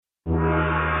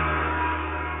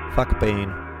Fuck pain,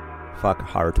 fuck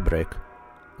heartbreak.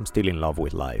 I'm still in love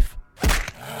with life.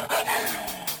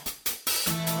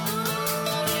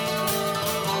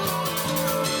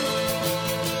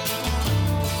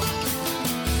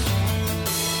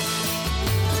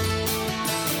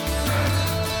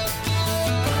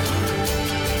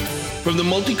 From the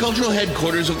multicultural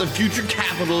headquarters of the future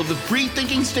capital of the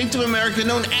free-thinking states of America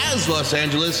known as Los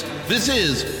Angeles, this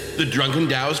is the Drunken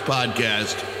Taoist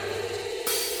Podcast.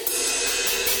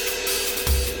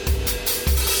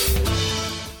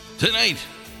 Tonight,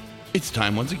 it's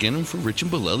time once again for Rich and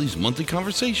Bolelli's monthly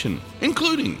conversation,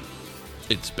 including,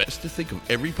 it's best to think of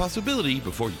every possibility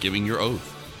before giving your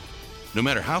oath. No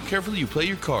matter how carefully you play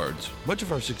your cards, much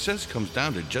of our success comes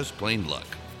down to just plain luck.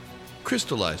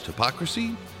 Crystallized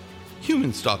hypocrisy,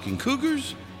 human stalking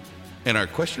cougars, and our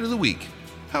question of the week,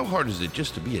 how hard is it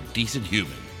just to be a decent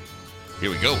human? Here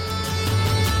we go.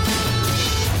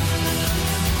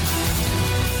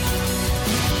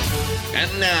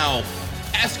 And now,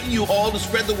 asking you all to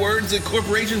spread the words that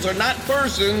corporations are not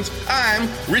persons, I'm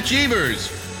Rich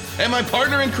Evers. And my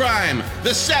partner in crime,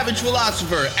 the savage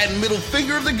philosopher and middle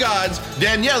finger of the gods,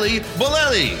 Daniele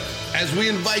Bolelli, as we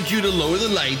invite you to lower the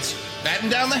lights,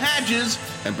 batten down the hatches,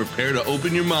 and prepare to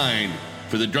open your mind.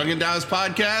 For the Drunken Taoist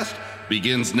Podcast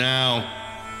begins now.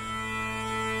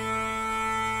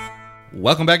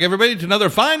 Welcome back, everybody, to another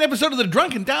fine episode of the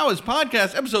Drunken Taoist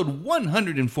Podcast, episode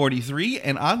 143,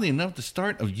 and oddly enough, the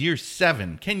start of year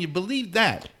 7. Can you believe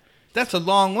that? That's a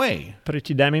long way.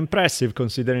 Pretty damn impressive,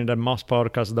 considering that most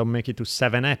podcasts don't make it to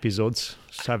 7 episodes.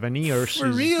 7 years For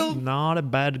real? Not a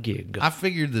bad gig. I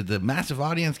figured that the massive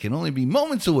audience can only be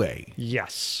moments away.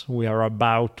 Yes, we are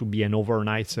about to be an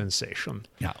overnight sensation.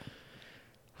 Yeah.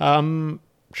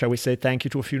 Shall we say thank you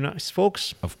to a few nice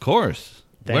folks? Of course.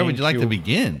 Where would you like to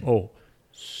begin? Oh,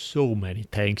 so many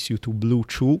thanks you to Blue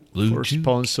Chew for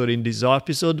sponsoring this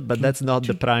episode, but that's not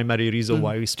the primary reason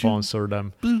why we sponsor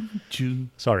them. Blue Chew.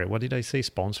 Sorry, what did I say?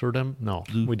 Sponsor them? No,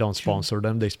 we don't sponsor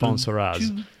them. They sponsor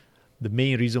us. The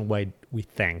main reason why we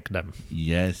thank them.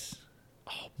 Yes.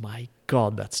 Oh my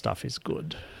God, that stuff is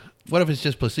good. What if it's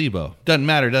just placebo? Doesn't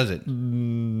matter, does it?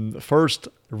 First,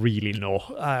 really no.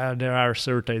 There are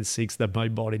certain things that my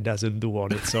body doesn't do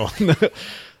on its own.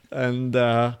 And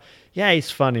yeah,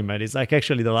 it's funny, man. It's like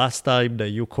actually the last time that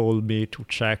you called me to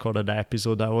check on an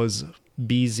episode, I was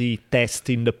busy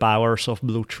testing the powers of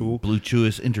Blue Chew. Blue Chew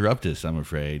is interruptus, I'm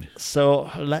afraid.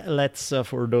 So let's,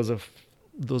 for those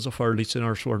of our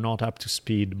listeners who are not up to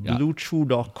speed,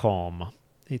 BlueChew.com.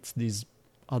 It's this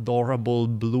adorable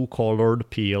blue-colored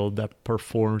pill that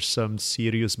performs some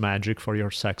serious magic for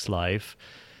your sex life.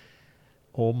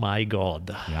 Oh my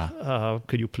God! Yeah.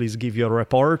 Could you please give your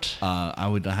report? I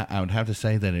would have to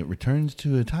say that it returns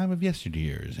to a time of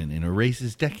yesteryears and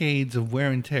erases decades of wear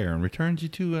and tear and returns you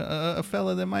to a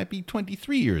fella that might be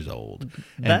 23 years old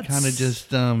and kind of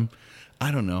just I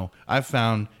don't know. I've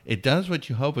found it does what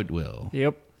you hope it will.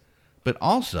 Yep. But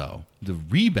also the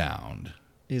rebound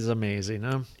is amazing,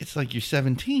 huh? It's like you're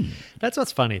 17. That's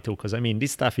what's funny too, because I mean,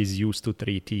 this stuff is used to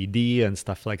treat ED and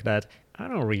stuff like that. I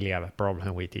don't really have a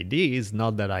problem with ED. It's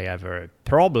not that I have a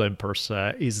problem per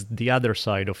se. Is the other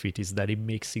side of it is that it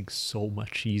makes it so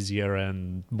much easier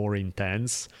and more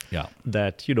intense. Yeah.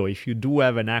 That, you know, if you do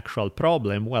have an actual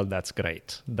problem, well, that's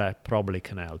great. That probably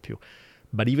can help you.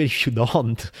 But even if you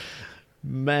don't,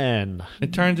 man,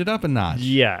 it turns it up a notch.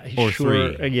 Yeah, or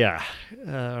sure. 3. Yeah,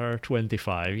 or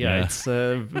 25. Yeah, it's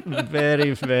a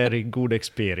very, very good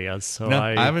experience. So no,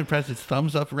 I haven't pressed its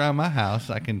thumbs up around my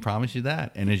house. I can promise you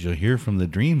that. And as you'll hear from the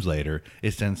dreams later,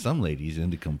 it sends some ladies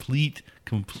into complete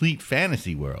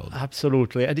fantasy world.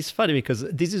 Absolutely. And it's funny because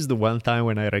this is the one time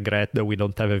when I regret that we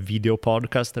don't have a video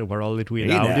podcast and we're only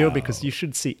doing audio, because you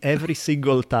should see every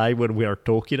single time when we are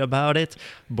talking about it,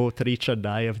 both Rich and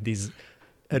I have these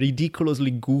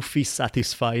ridiculously goofy,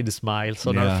 satisfied smiles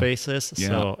on our faces. Yeah.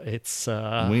 So it's...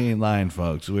 we ain't lying,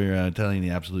 folks. We're telling the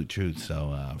absolute truth.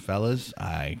 So, fellas,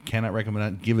 I cannot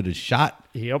recommend it. Give it a shot.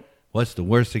 Yep. What's the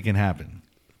worst that can happen?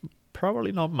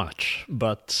 Probably not much.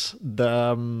 But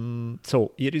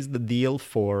so here is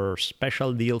the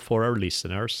special deal for our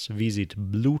listeners.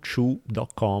 Visit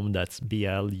BlueChew.com. That's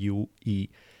BLUE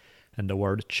and the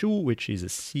word chew, which is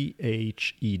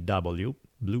CHEW,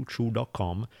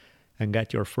 BlueChew.com. And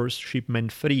get your first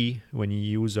shipment free when you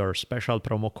use our special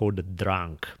promo code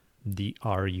DRUNK,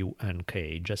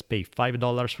 D-R-U-N-K. Just pay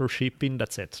 $5 for shipping,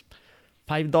 that's it.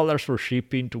 $5 for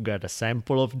shipping to get a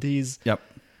sample of these. Yep.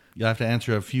 You'll have to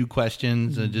answer a few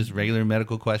questions, just regular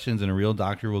medical questions, and a real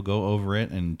doctor will go over it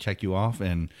and check you off.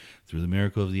 And through the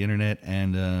miracle of the internet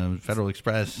and Federal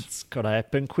Express, it's got to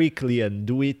happen quickly, and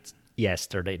do it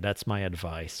yesterday. That's my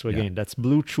advice. So again, that's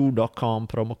bluechew.com,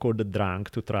 promo code DRUNK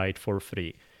to try it for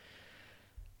free.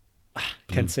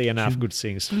 Can't say enough good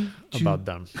things about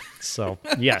them. So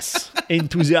yes,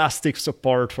 enthusiastic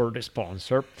support for the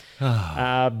sponsor.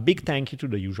 Big thank you to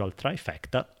the usual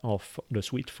trifecta of the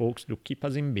sweet folks to keep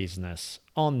us in business.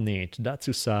 Onnit,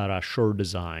 Datsusara, Sure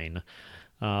Design.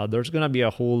 There's going to be a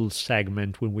whole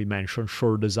segment when we mention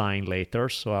Sure Design later,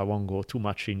 so I won't go too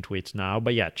much into it now.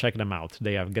 But yeah, check them out.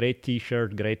 They have great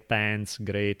t-shirt, great pants,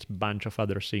 great bunch of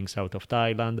other things out of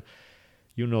Thailand.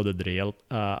 You know the drill.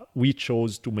 We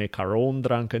chose to make our own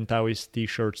Drunken Taoist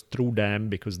t-shirts through them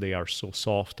because they are so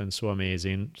soft and so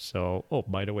amazing. So, oh,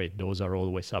 by the way, those are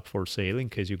always up for sale in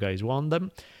case you guys want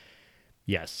them.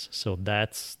 Yes, so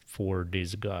that's for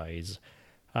these guys.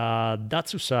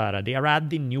 Datsusara, they are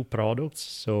adding new products.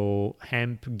 So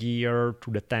hemp gear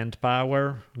to the 10th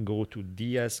power. Go to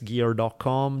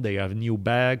dsgear.com. They have new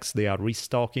bags. They are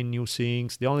restocking new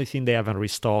things. The only thing they haven't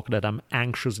restocked that I'm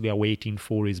anxiously awaiting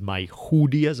for is my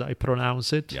hoodie, as I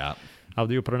pronounce it. Yeah. How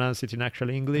do you pronounce it in actual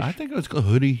English? I think it was called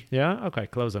hoodie. Yeah? Okay,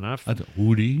 close enough.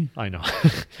 Hoodie. I know.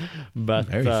 But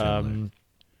Very similar.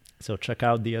 so check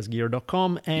out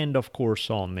dsgear.com and, of course,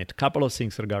 Onnit. Couple of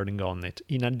things regarding Onnit.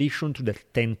 In addition to the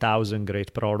 10,000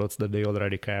 great products that they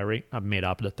already carry, I've made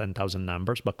up the 10,000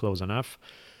 numbers, but close enough.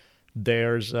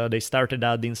 They started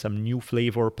adding some new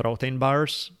flavor protein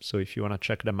bars. So if you want to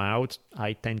check them out,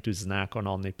 I tend to snack on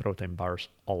Onnit protein bars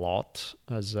a lot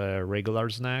as a regular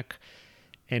snack.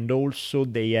 And also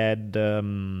they had,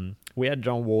 we had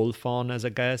John Wolf on as a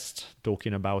guest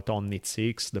talking about Onnit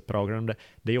 6, the program.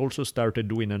 They also started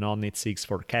doing an Onnit 6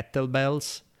 for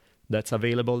kettlebells. That's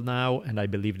available now. And I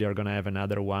believe they're going to have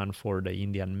another one for the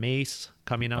Indian mace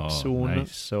coming up soon.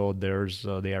 Nice. So they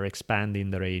are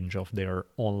expanding the range of their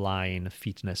online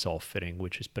fitness offering,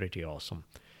 which is pretty awesome.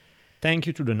 Thank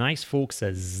you to the nice folks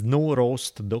at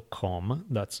snowroast.com.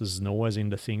 That's snow as in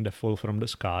the thing that falls from the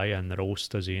sky, and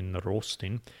roast as in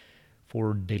roasting,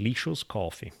 for delicious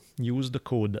coffee. Use the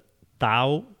code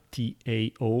TAO,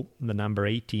 T-A-O, the number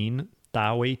 18,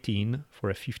 TAO18 for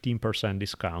a 15%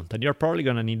 discount. And you're probably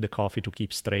going to need the coffee to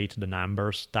keep straight the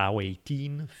numbers.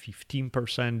 TAO18,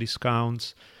 15%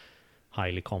 discounts.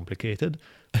 Highly complicated,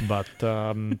 but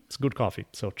it's good coffee.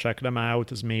 So check them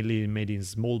out. It's mainly made in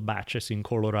small batches in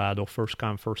Colorado, first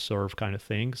come, first serve kind of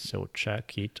thing. So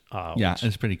check it out. Yeah,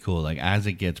 it's pretty cool. Like as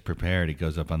it gets prepared, it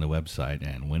goes up on the website,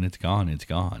 and when it's gone, it's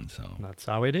gone. So that's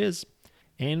how it is.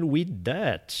 And with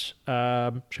that,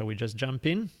 shall we just jump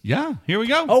in? yeah, here we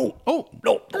go. Oh,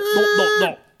 no.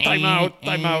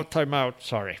 Time out.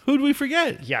 Sorry. Who'd we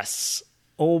forget? Yes.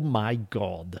 Oh my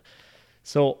God.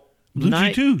 So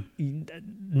Bluetooth too.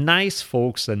 Nice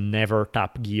folks at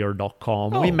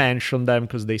nevertapgear.com. We mentioned them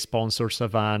because they sponsor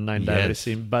Savannah and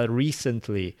everything. But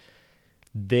recently,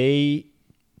 they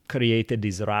created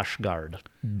this rash guard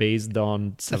based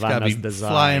on Savannah's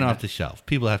design. Flying off the shelf.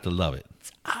 People have to love it.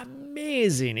 It's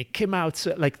amazing. It came out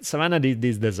like Savannah did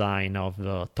this design of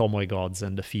the Tomoe gods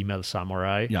and the female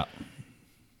samurai. Yeah.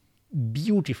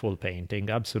 Beautiful painting,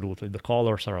 absolutely. The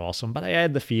colors are awesome, but I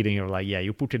had the feeling you're like, yeah,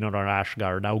 you put it on a rash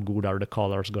guard, how good are the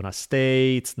colors gonna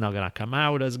stay? It's not gonna come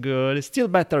out as good. It's still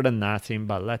better than nothing,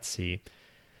 but let's see.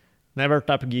 Never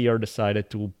Tap Gear decided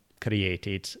to create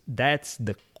it. That's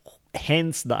the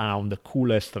hands down the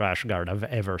coolest rash guard I've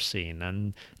ever seen,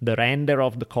 and the render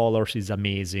of the colors is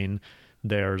amazing.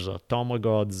 There's a Tomoe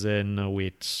Godzin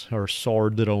with her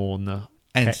sword drawn.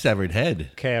 And severed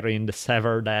head. Carrying the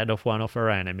severed head of one of her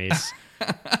enemies.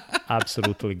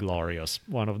 Absolutely glorious.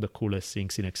 One of the coolest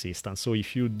things in existence. So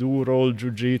if you do roll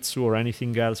jiu-jitsu or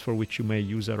anything else for which you may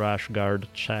use a rash guard,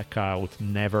 check out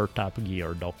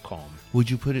nevertapgear.com. Would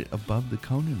you put it above the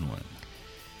Conan one?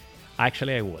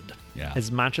 Actually, I would. Yeah.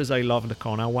 As much as I love the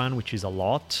Conan one, which is a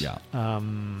lot. Yeah.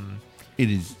 It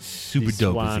is super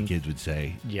dope, as the kids would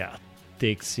say. Yeah.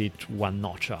 Takes it one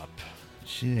notch up.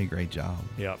 She did a great job.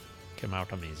 Yep. Came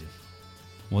out amazing.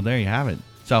 Well, there you have it.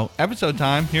 So, episode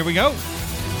time. Here we go.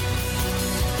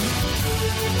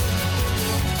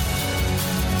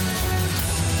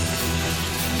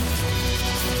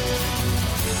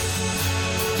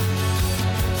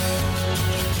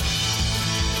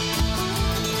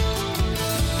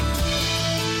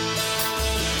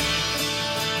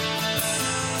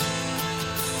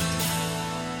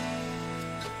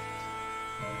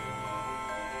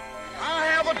 I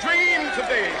have a dream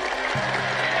today.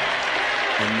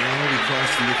 And now we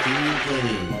cross the ethereal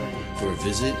plane for a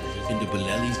visit into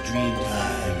Bolelli's dream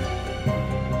time.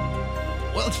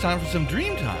 Well, it's time for some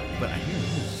dream time, but I hear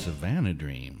this Savannah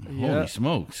dream. Yeah. Holy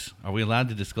smokes. Are we allowed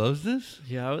to disclose this?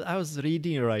 Yeah, I was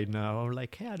reading right now. I'm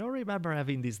like, hey, I don't remember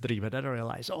having this dream. And then I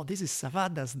realized, oh, this is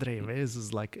Savannah's dream. This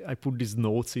is like, I put these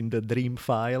notes in the dream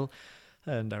file.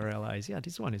 And I realized, yeah,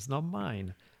 this one is not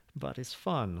mine, but it's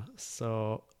fun.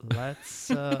 So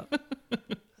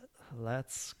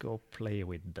let's go play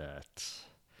with that.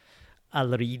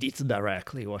 I'll read it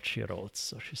directly, what she wrote.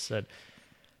 So she said,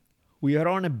 we are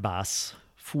on a bus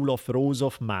full of rows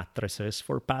of mattresses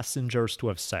for passengers to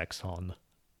have sex on.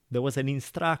 There was an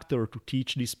instructor to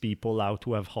teach these people how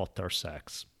to have hotter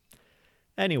sex.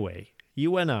 Anyway,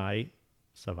 you and I,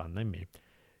 Savannah and me,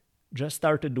 just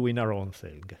started doing our own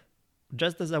thing.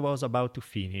 Just as I was about to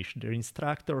finish, the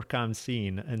instructor comes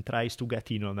in and tries to get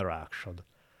in on her action.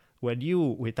 When you,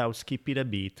 without skipping a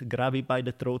beat, grab him by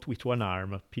the throat with one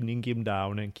arm, pinning him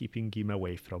down and keeping him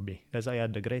away from me, as I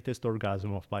had the greatest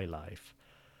orgasm of my life.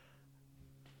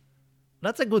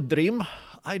 That's a good dream.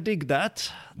 I dig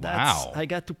that. Wow. I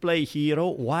got to play hero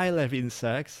while having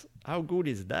sex. How good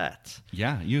is that?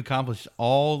 Yeah, you accomplished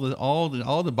all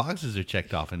the boxes are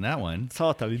checked off in that one.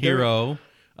 Totally. Hero,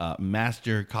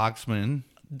 Master Coxman.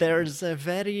 There's a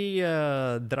very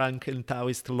drunken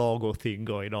Taoist logo thing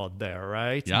going on there,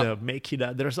 right? Yep. The making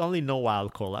out. There's only no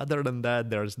alcohol. Other than that,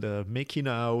 there's the making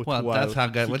out. Well, while that's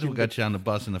what kicking got you on the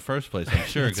bus in the first place, I'm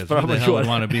sure, That's because who the probably hell would what-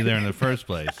 want to be there in the first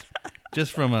place?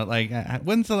 Just from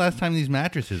when's the last time these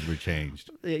mattresses were changed?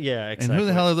 Yeah, exactly. And who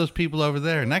the hell are those people over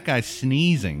there? And that guy's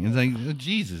sneezing. It's like, oh,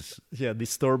 Jesus. Yeah,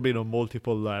 disturbing on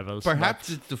multiple levels. Perhaps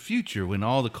it's the future when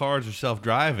all the cars are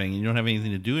self-driving and you don't have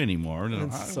anything to do anymore. I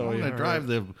so want to you drive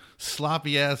the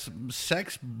sloppy-ass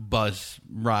sex bus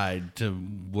ride to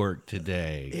work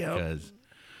today. Yep. Because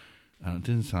it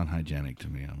didn't sound hygienic to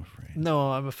me, I'm afraid.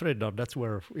 No, I'm afraid not. That's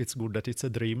where it's good that it's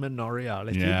a dream and not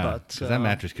reality. Yeah, but 'cause that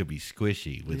mattress could be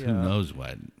squishy with who yeah. knows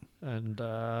what. And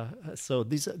so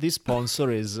this sponsor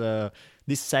is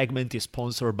this segment is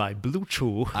sponsored by Blue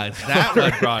Chew. Is that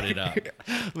what brought it up?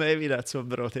 Maybe that's what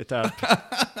brought it up.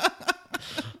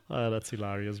 That's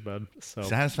hilarious, man. So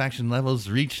Satisfaction levels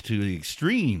reached to the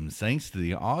extremes thanks to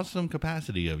the awesome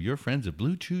capacity of your friends at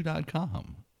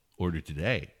BlueChew.com. Order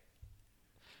today.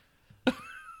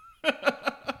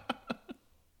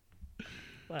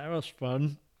 that was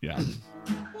fun. Yeah.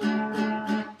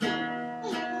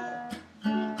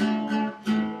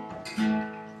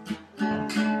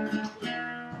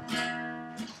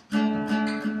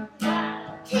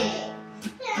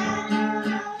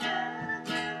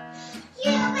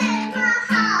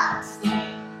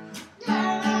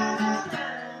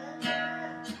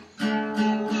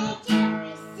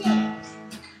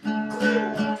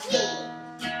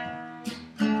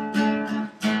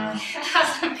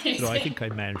 So I think I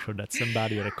mentioned that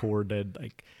somebody recorded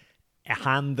like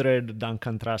 100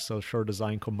 Duncan Trussell shirt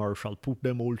design commercial, put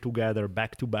them all together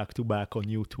back to back to back on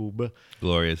YouTube.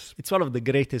 Glorious. It's one of the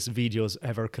greatest videos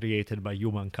ever created by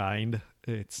humankind.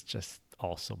 It's just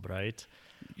awesome, right?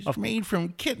 It's made from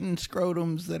kitten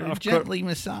scrotums that are gently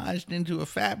massaged into a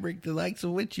fabric the likes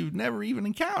of which you've never even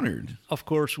encountered. Of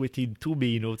course, within 2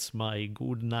 minutes, my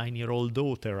good 9-year-old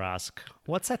daughter asked,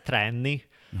 "What's a tranny?"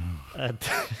 And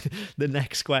the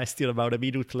next question about a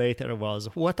minute later was,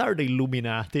 "What are the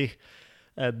Illuminati?"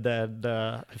 And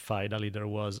then finally there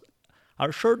was,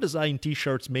 "Are shirt design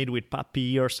t-shirts made with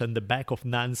puppy ears and the back of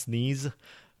Nan's knees?"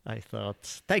 I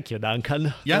thought, thank you,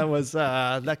 Duncan. Yeah. That was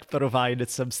that provided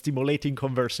some stimulating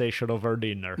conversation over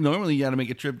dinner. Normally, you got to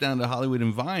make a trip down to Hollywood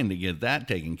and Vine to get that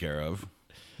taken care of,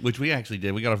 which we actually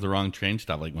did. We got off the wrong train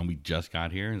stop like when we just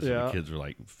got here, and so Yeah. the kids were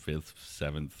like 5th,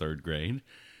 7th, 3rd grade,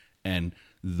 and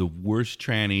the worst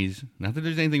trannies. Not that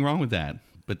there's anything wrong with that,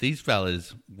 but these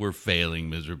fellas were failing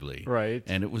miserably. Right.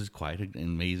 And it was quite an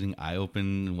amazing,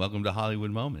 eye-open, welcome to Hollywood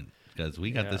moment. Because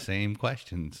we got Yeah. the same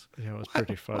questions. Yeah, it was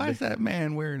pretty funny. Why is that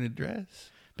man wearing a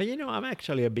dress? But I'm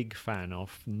actually a big fan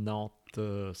of not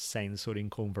censoring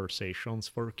conversations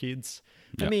for kids.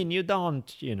 I Yeah. mean, you don't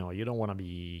want to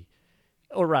be,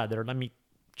 or rather, let me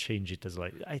change it as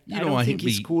like, I You don't don't want to think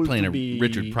it's be cool playing to a be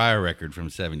Richard Pryor record from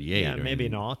 '78. Yeah, or maybe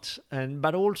anything. not.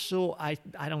 But also, I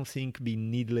don't think be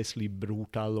needlessly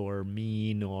brutal or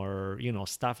mean or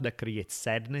stuff that creates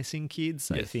sadness in kids.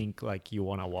 I Yes. think like you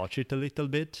want to watch it a little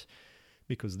bit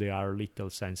because they are little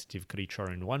sensitive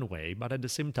creature in one way, but at the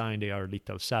same time they are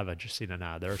little savages in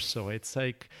another. So it's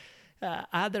like,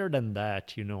 other than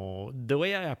that, the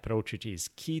way I approach it is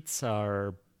kids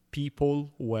are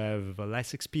people who have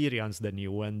less experience than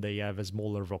you and they have a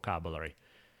smaller vocabulary.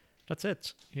 That's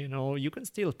it. You can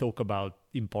still talk about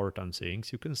important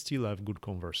things. You can still have good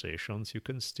conversations. You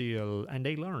can still, and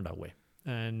they learn that way.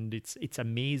 And it's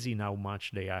amazing how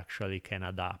much they actually can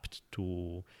adapt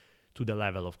to the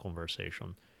level of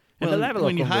conversation. And the level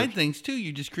when of you hide conversion- things too,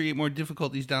 you just create more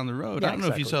difficulties down the road. Yeah, I don't know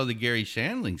if you exactly. saw the Gary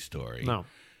Shandling story. No.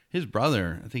 His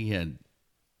brother, I think he had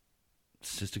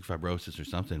cystic fibrosis or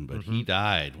something, but Mm-hmm. he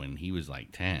died when he was like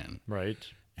 10. Right.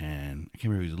 And I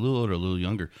can't remember if he was a little older or a little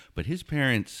younger, but his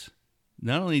parents,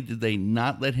 not only did they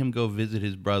not let him go visit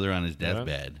his brother on his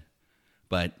deathbed,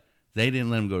 but they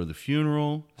didn't let him go to the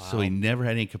funeral, so he never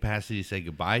had any capacity to say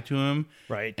goodbye to him.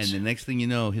 Right. And the next thing you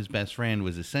know, his best friend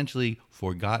was essentially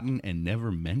forgotten and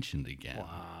never mentioned again.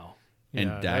 Wow. And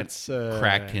Yeah, that that's,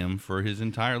 cracked him for his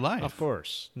entire life. Of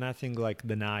course. Nothing like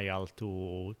denial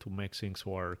to make things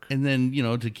work. And then,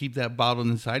 to keep that bottled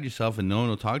inside yourself and no one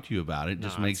will talk to you about it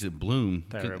just No, makes it bloom.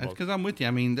 terrible. Because I'm with you.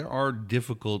 I mean, there are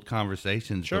difficult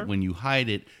conversations, Sure. but when you hide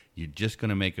it, you're just going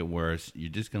to make it worse. You're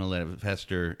just going to let it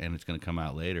fester, and it's going to come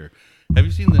out later. Have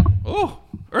you seen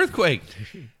earthquake?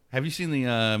 Have you seen the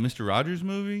Mr. Rogers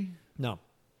movie? No.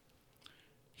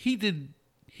 He did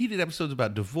episodes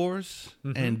about divorce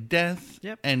and death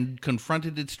Yep. and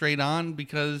confronted it straight on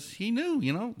because he knew,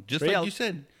 just Real. like you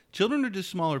said, children are just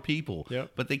smaller people,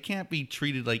 Yep. but they can't be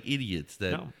treated like idiots.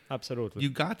 That No, absolutely. you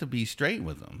got to be straight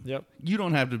with them. Yep. You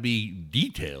don't have to be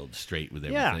detailed straight with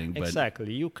yeah, everything, but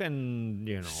exactly. You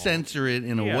can, censor it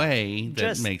in a Yeah. way that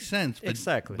Just- makes sense. But,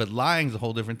 exactly. But lying's a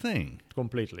whole different thing.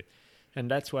 completely. And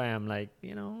that's why I'm like,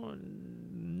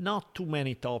 not too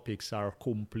many topics are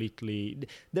completely.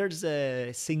 There's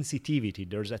a sensitivity,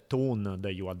 there's a tone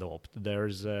that you adopt.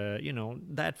 There's,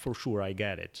 that for sure, I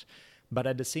get it. But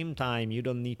at the same time, you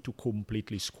don't need to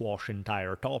completely squash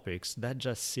entire topics. That's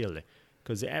just silly.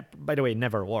 Because, by the way, it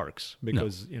never works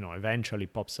because, eventually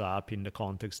pops up in the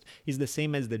context. It's the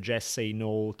same as the just say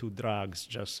no to drugs,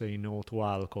 just say no to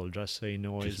alcohol, just say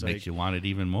no. Just It's makes like, you want it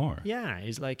even more. yeah,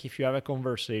 it's like if you have a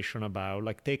conversation about,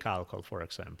 like, take alcohol, for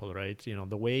example, right?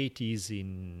 The way it is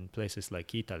in places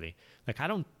like Italy. Like, I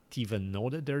don't even know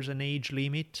that there's an age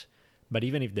limit, but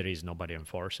even if there is, nobody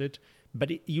enforce it.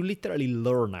 But you literally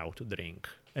learn how to drink,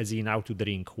 as in how to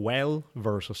drink well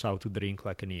versus how to drink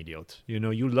like an idiot. You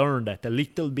learn that a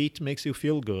little bit makes you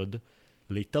feel good,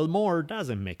 little more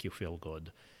doesn't make you feel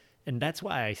good. And that's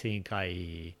why I think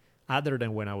other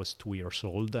than when I was 2 years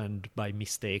old, and by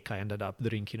mistake I ended up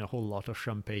drinking a whole lot of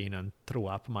champagne and threw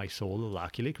up my soul,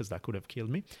 luckily, because that could have killed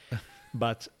me.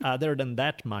 But other than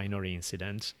that minor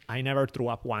incident, I never threw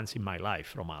up once in my life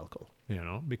from alcohol,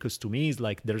 because to me it's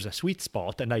like there's a sweet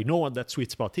spot, and I know what that sweet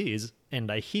spot is,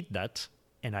 and I hit that,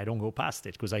 and I don't go past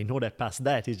it, because I know that past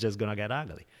that it's just going to get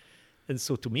ugly. And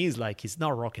so to me, it's like, it's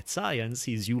not rocket science,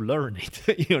 it's you learn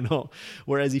it,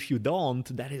 Whereas if you don't,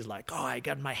 that is like, I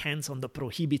got my hands on the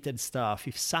prohibited stuff.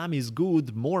 If some is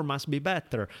good, more must be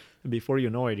better. And before you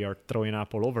know it, you're throwing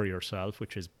up all over yourself,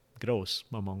 which is gross,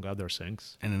 among other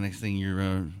things. And the next thing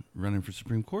you're running for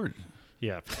Supreme Court.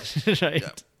 Yeah,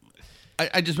 right.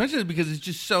 I just mentioned it because it's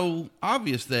just so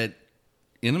obvious that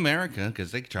in America,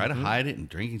 because they try to hide it and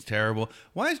drinking's terrible.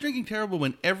 Why is drinking terrible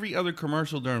when every other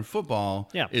commercial during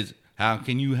football is, how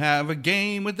can you have a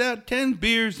game without 10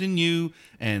 beers in you?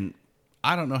 And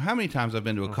I don't know how many times I've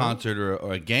been to a concert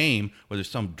or a game where there's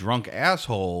some drunk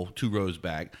asshole 2 rows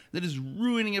back that is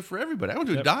ruining it for everybody. I went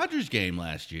to a Dodgers game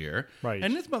last year, Right.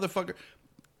 and this motherfucker...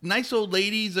 Nice old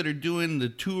ladies that are doing the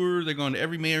tour. They're going to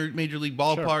every major league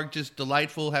ballpark, just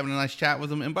delightful, having a nice chat with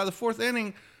them. And by the 4th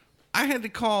inning, I had to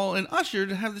call an usher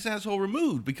to have this asshole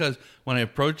removed because when I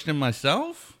approached him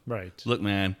myself, Right. look,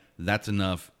 man, that's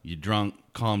enough. You're drunk.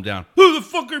 Calm down. Who the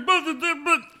fuck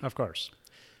are... Of course.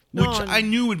 Which No, and- I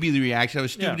knew would be the reaction. I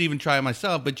was stupid Yeah. to even try it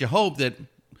myself, but you hope that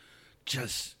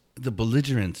just the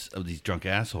belligerence of these drunk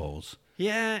assholes...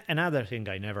 Yeah, another thing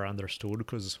I never understood,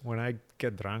 because when I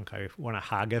get drunk, I want to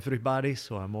hug everybody,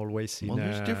 so I'm always in Well,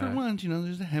 there's different ones.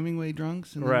 There's the Hemingway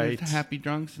drunks, and then Right. there's the happy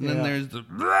drunks, and Yeah. then there's the...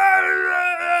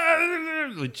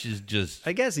 Which is just...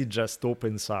 I guess it just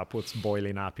opens up what's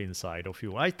boiling up inside of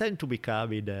you. I tend to become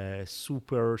the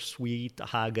super sweet,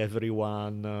 hug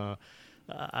everyone.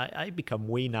 I become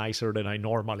way nicer than I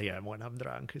normally am when I'm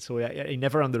drunk. So I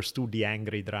never understood the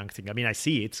angry drunk thing. I mean, I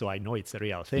see it, so I know it's a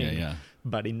real thing. Yeah.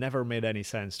 But it never made any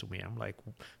sense to me. I'm like,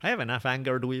 I have enough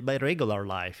anger with my regular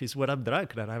life. It's when I'm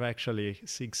drunk that I've actually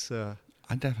six...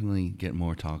 I definitely get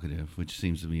more talkative, which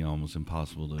seems to be almost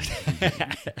impossible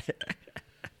to...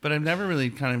 But I've never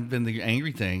really kind of been the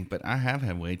angry thing, but I have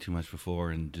had way too much before,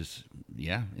 and just,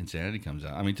 insanity comes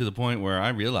out. I mean, to the point where I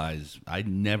realize I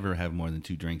never have more than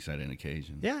 2 drinks at an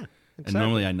occasion. Yeah, And exactly.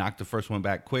 normally I knock the first one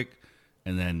back quick,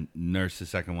 and then nurse the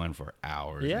second one for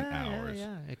hours and hours.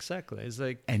 Yeah, exactly. It's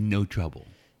like... And no trouble.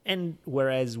 And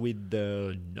whereas with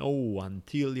the no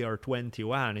until you're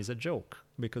 21 is a joke,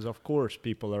 because of course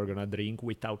people are going to drink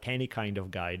without any kind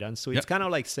of guidance. So it's Yep. kind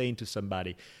of like saying to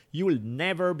somebody, you will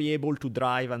never be able to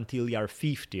drive until you're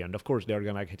 50. And of course they're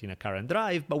going to get in a car and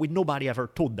drive, but with nobody ever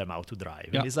taught them how to drive.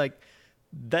 Yeah. And it's like,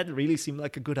 that really seemed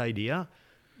like a good idea.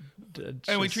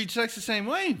 And we treat sex the same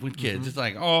way with kids. It's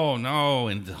like, oh no,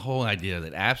 and the whole idea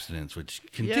that abstinence, which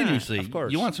continuously, of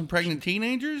course. you want some pregnant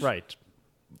teenagers? Right.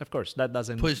 Of course, that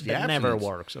doesn't, Push the that never abstinence.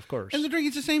 works, of course. And the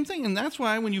drinking's the same thing. And that's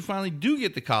why when you finally do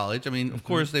get to college, I mean, of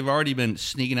course, they've already been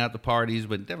sneaking out to parties,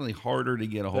 but definitely harder to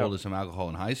get a hold Yeah. of some alcohol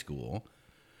in high school.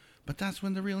 But that's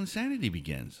when the real insanity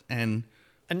begins.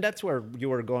 And that's where you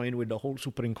were going with the whole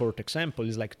Supreme Court example.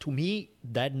 Is like, to me,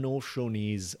 that notion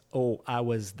is, oh, I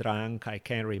was drunk, I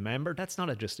can't remember. That's not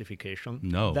a justification.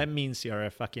 No. That means you're a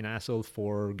fucking asshole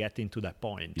for getting to that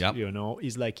point. Yep. You know,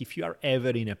 it's like if you are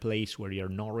ever in a place where you're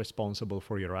not responsible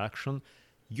for your action,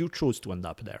 you chose to end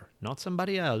up there, not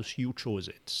somebody else. You chose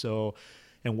it. So,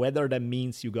 and whether that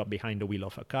means you got behind the wheel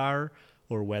of a car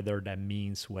or whether that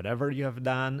means whatever you have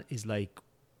done is like,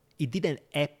 it didn't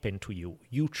happen to you.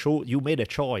 You made a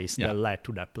choice Yeah. that led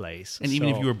to that place. And even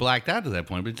if So- you were blacked out to that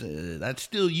point, but that's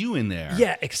still you in there.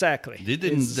 yeah, exactly.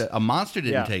 A monster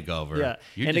didn't Yeah. take over. Yeah.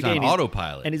 You're And just again, on it's-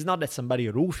 autopilot. And it's not that somebody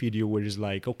roofied you, where it's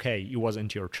like, okay, it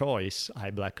wasn't your choice.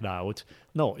 I blacked out.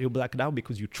 No, you blacked out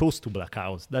because you chose to black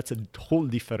out. That's a whole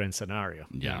different scenario.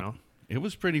 Yeah. You know? It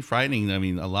was pretty frightening. I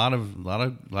mean, a lot of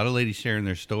ladies sharing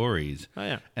their stories. Oh,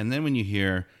 yeah. And then when you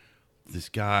hear this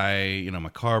guy, my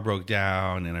car broke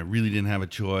down and I really didn't have a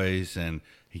choice, and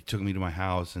he took me to my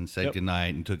house and said Yep.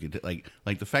 goodnight and took it to,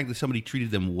 like the fact that somebody treated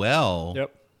them well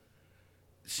Yep.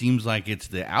 seems like it's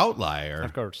the outlier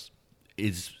Of course.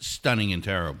 is stunning and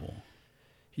terrible.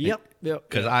 Yep. Yep.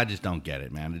 Because I just don't get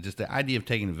it, man. It's just the idea of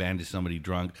taking advantage of somebody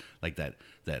drunk, like that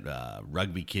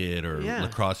rugby kid or Yeah.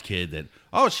 lacrosse kid. That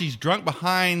she's drunk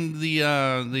behind the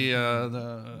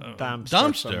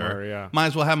Dumpster somewhere, yeah. Might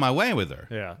as well have my way with her.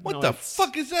 Yeah. What No, the it's-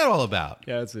 fuck is that all about?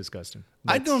 Yeah, it's disgusting.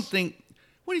 I That's- don't think.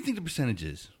 What do you think the percentage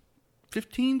is?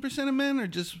 15% of men are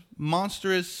just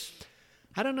monstrous.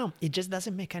 I don't know. It just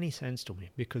doesn't make any sense to me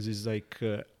because it's like,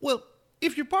 Well,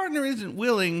 if your partner isn't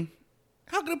willing,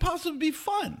 how can it possibly be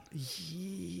fun?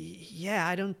 yeah,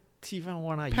 I don't even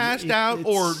want to. Passed out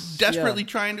or desperately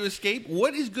trying to escape?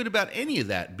 What is good about any of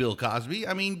that, Bill Cosby?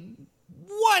 I mean,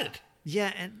 what?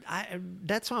 Yeah, and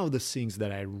that's one of the things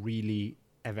that I really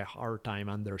have a hard time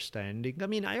understanding. I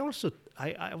mean, I was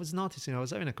noticing, I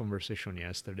was having a conversation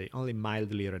yesterday, only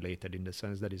mildly related in the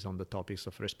sense that it's on the topics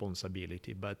of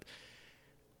responsibility, but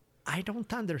I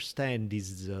don't understand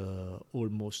this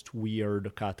almost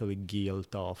weird Catholic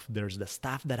guilt of there's the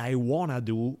stuff that I want to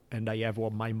do and I have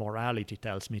what my morality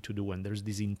tells me to do, and there's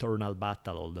this internal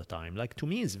battle all the time. Like, to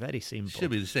me, it's very simple. Should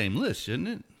be the same list, shouldn't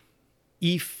it?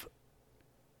 If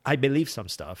I believe some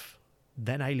stuff,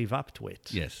 then I live up to it.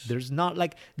 Yes. There's not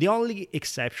like the only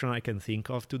exception I can think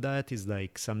of to that is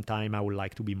like sometime I would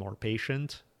like to be more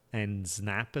patient and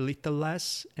snap a little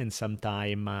less, and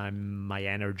sometime my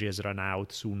energy has run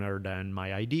out sooner than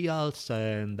my ideals,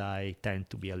 and I tend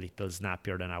to be a little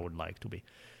snappier than I would like to be.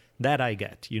 That I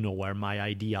get, where my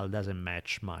ideal doesn't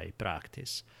match my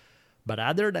practice. But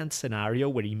other than scenario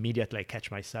where immediately I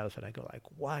catch myself and I go like,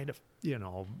 why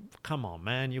come on,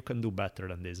 man, you can do better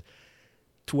than this.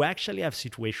 To actually have a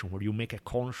situation where you make a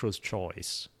conscious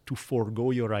choice to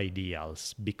forego your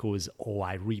ideals because,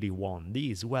 I really want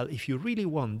these. Well, if you really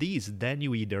want these, then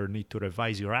you either need to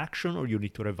revise your action or you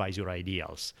need to revise your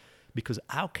ideals. Because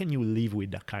how can you live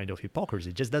with that kind of hypocrisy?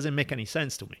 It just doesn't make any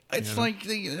sense to me. It's like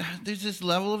there's this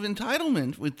level of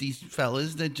entitlement with these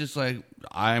fellas that just like,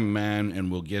 I'm man and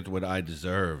will get what I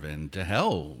deserve, and to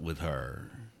hell with her.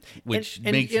 Which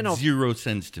And, makes zero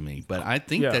sense to me. But I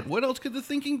think Yeah. that what else could the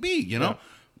thinking be,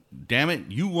 Damn it,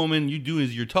 you woman, you do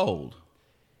as you're told.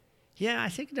 Yeah, I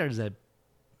think there's a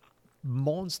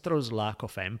monstrous lack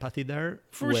of empathy there.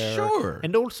 For sure.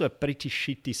 And also a pretty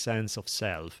shitty sense of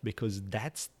self, because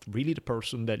that's really the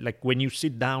person that, like, when you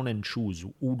sit down and choose,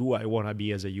 who do I want to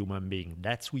be as a human being?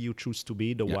 That's who you choose to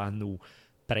be, the one who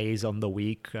preys on the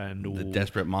weak and who The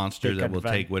desperate monster take that will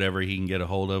advan- take whatever he can get a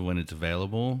hold of when it's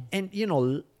available. And,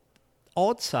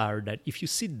 odds are that if you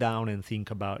sit down and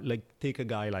think about, like, take a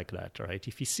guy like that, right?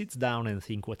 If he sits down and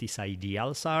think what his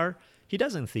ideals are, he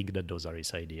doesn't think that those are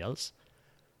his ideals.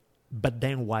 But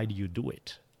then why do you do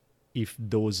it? If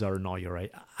those are not your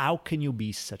ideals, how can you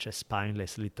be such a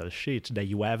spineless little shit that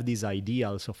you have these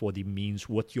ideals of what it means,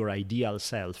 what your ideal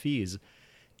self is,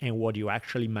 and what you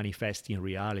actually manifest in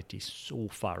reality is so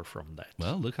far from that.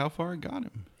 Well, look how far it got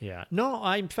him. Yeah. No,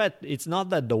 in fact, it's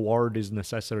not that the world is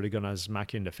necessarily going to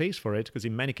smack you in the face for it, because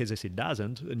in many cases it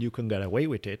doesn't, and you can get away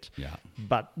with it. Yeah.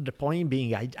 But the point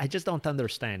being, I just don't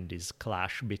understand this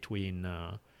clash between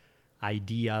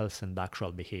ideals and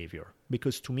actual behavior.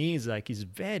 Because to me, it's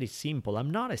very simple. I'm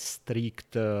not a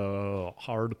strict,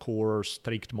 hardcore,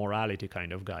 strict morality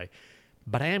kind of guy.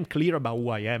 But I am clear about who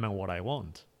I am and what I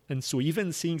want. And so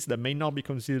even things that may not be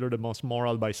considered the most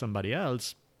moral by somebody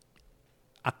else,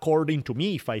 according to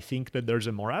me, if I think that there's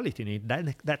a morality in it,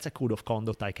 then that's a code of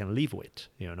conduct I can live with,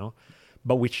 you know?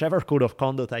 But whichever code of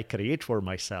conduct I create for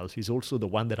myself is also the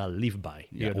one that I'll live by.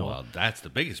 Yeah, you know? well, that's the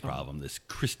biggest problem, this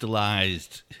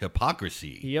crystallized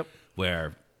hypocrisy. Yep.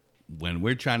 Where when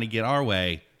we're trying to get our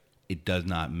way, it does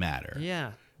not matter.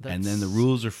 Yeah. And then the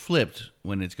rules are flipped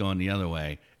when it's going the other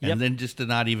way. And Yep. then just to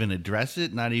not even address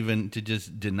it, not even to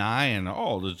just deny and,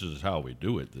 this is how we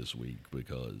do it this week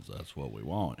because that's what we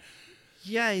want.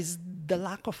 Yeah, it's the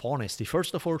lack of honesty.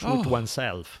 First of all, with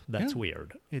oneself. That's Yeah.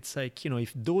 weird. It's like,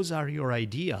 if those are your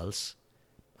ideals,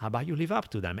 how about you live up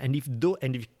to them? And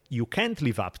if you can't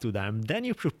live up to them, then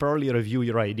you should probably review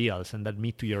your ideals and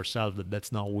admit to yourself that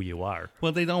that's not who you are.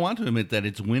 Well, they don't want to admit that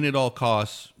it's win at all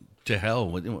costs to hell.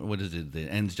 What is it? The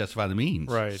ends justify the means.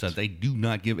 Right. So they do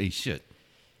not give a shit.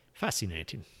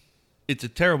 Fascinating. It's a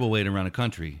terrible way to run a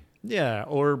country. Yeah,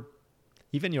 or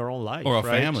even your own life. Or a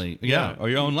right? family. Yeah, or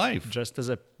your own life. Just as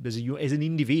an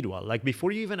individual. Like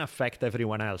before you even affect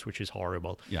everyone else, which is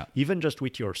horrible. Yeah. Even just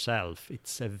with yourself.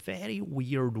 It's a very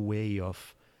weird way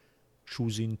of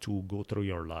choosing to go through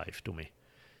your life to me.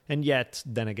 And yet,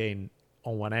 then again,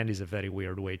 on one hand, is a very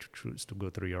weird way to choose to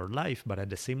go through your life. But at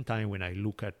the same time, when I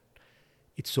look at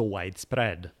it's so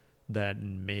widespread that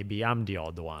maybe I'm the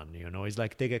odd one, It's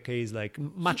like, take a case like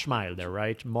much milder,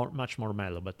 right? Much more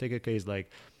mellow. But take a case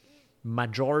like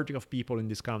majority of people in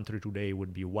this country today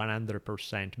would be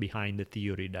 100% behind the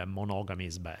theory that monogamy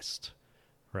is best,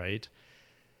 right?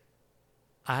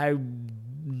 I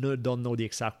don't know the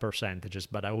exact percentages,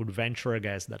 but I would venture a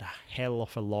guess that a hell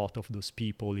of a lot of those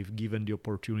people, if given the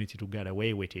opportunity to get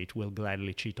away with it, will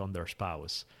gladly cheat on their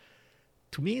spouse.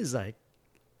 To me, it's like,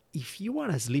 if you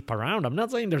want to sleep around, I'm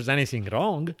not saying there's anything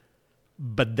wrong,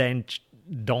 but then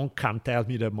don't come tell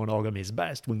me that monogamy is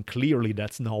best when clearly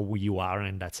that's not who you are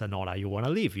and that's not how you want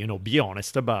to live. Be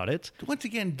honest about it. Once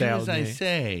again, do Tell as I me.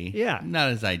 say, Yeah.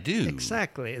 not as I do.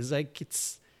 Exactly. It's like,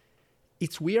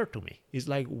 it's weird to me. It's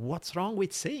like, what's wrong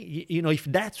with saying, if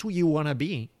that's who you want to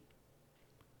be,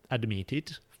 admit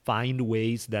it, find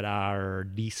ways that are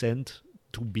decent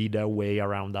to be that way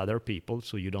around other people,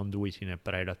 so you don't do it in a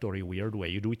predatory, weird way.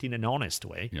 You do it in an honest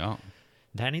way. Yeah.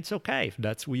 Then it's okay. If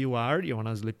that's who you are, you want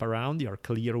to sleep around, you're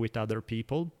clear with other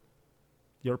people,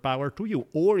 your power to you.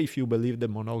 Or if you believe that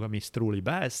monogamy is truly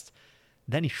best,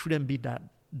 then it shouldn't be that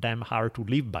damn hard to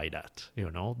live by that,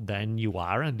 Then you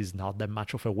are, and it's not that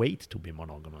much of a weight to be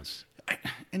monogamous.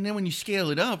 And then when you scale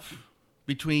it up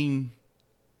between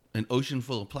an ocean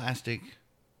full of plastic,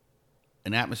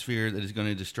 an atmosphere that is going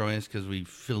to destroy us because we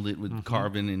filled it with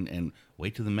carbon, and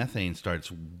wait till the methane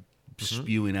starts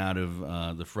spewing out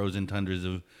of the frozen tundras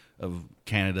of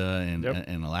Canada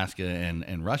and Alaska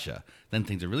and Russia, then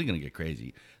things are really going to get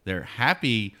crazy. They're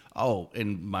happy. Oh,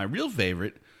 and my real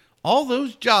favorite, all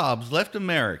those jobs left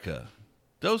America,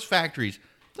 those factories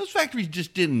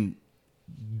just didn't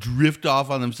drift off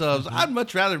on themselves. I'd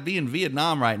much rather be in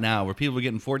Vietnam right now where people are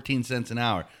getting 14 cents an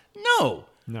hour. No,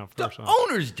 of the course not.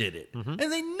 owners did it, and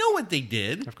they know what they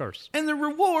did. Of course. And the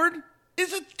reward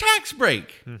is a tax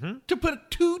break to put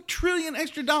 $2 trillion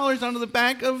extra dollars onto the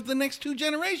back of the next two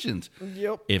generations.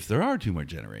 Yep. If there are two more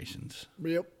generations.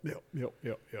 Yep.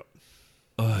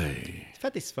 Oy. In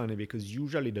fact, it's funny because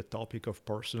usually the topic of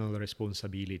personal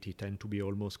responsibility tend to be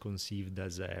almost conceived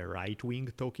as a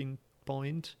right-wing talking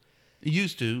point. It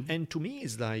used to. And to me,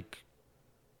 it's like,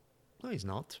 no, it's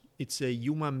not. It's a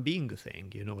human being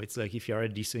thing. It's like if you're a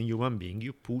decent human being,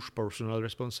 you push personal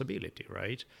responsibility,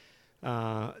 right?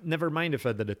 Never mind the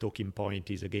fact that the talking point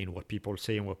is, again, what people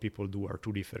say and what people do are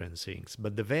two different things.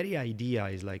 But the very idea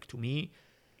is like, to me,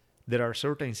 there are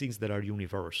certain things that are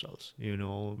universals.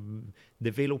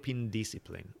 Developing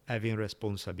discipline, having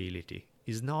responsibility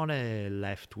is not a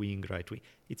left-wing, right-wing.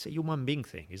 It's a human being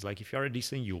thing. It's like if you're a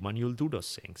decent human, you'll do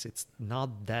those things. It's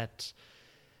not that...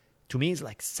 To me, it's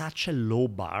like such a low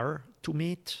bar to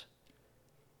meet.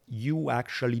 You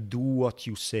actually do what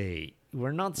you say.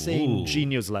 We're not saying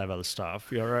genius level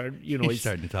stuff. You're He's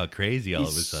starting to talk crazy all of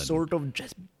a sudden. Sort of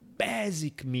just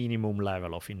basic minimum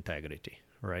level of integrity,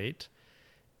 right?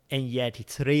 And yet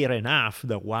it's rare enough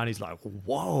that one is like,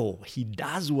 whoa, he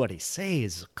does what he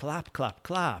says. Clap, clap,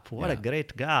 clap. What a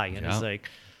great guy. And it's like,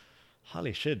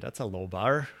 holy shit, that's a low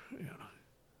bar.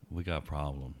 We got a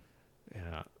problem.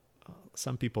 Yeah.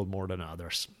 Some people more than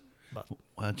others. But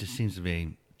Well, it just seems to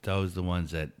be those the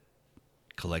ones that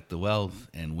collect the wealth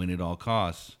and win at all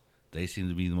costs. They seem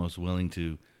to be the most willing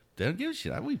to. They don't give a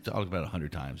shit. We've talked about it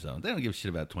 100 times, though. They don't give a shit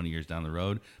about 20 years down the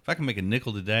road. If I can make a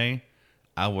nickel today,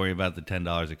 I'll worry about the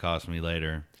 $10 it costs me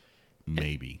later.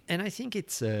 Maybe. And I think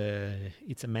it's a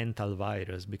mental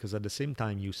virus, because at the same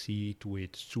time you see it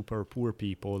with super poor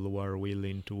people who are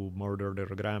willing to murder their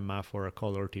grandma for a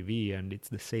color TV, and it's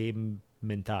the same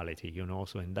mentality,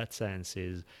 So in that sense,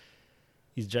 is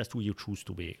just who you choose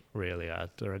to be, really,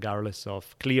 regardless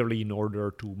of, clearly, in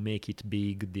order to make it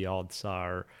big, the odds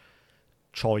are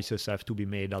choices have to be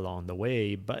made along the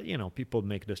way, but people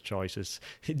make those choices.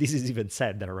 This is even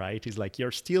sadder, right? It's like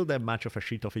you're still that much of a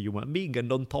shit of a human being,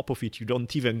 and on top of it you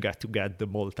don't even get to get the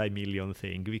multi-million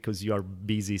thing because you're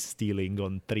busy stealing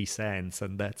on 3 cents,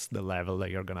 and that's the level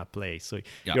that you're gonna play. So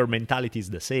your mentality is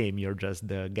the same, you're just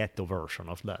the ghetto version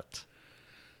of that.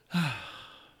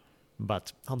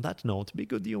 But on that note, be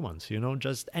good humans,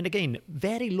 just, and again,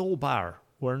 very low bar.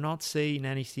 We're not saying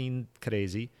anything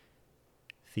crazy.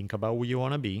 Think about who you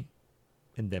want to be,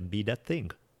 and then be that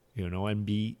thing, and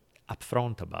be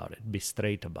upfront about it, be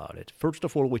straight about it. First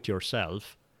of all, with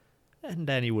yourself, and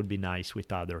then it would be nice with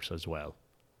others as well.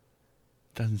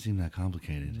 Doesn't seem that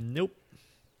complicated. Nope.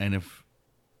 And if,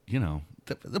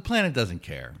 the planet doesn't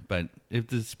care, but if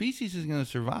the species is going to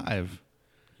survive,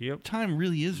 time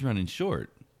really is running short.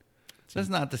 That's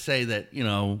not to say that,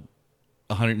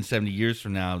 170 years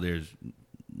from now, there's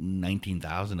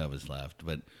 19,000 of us left,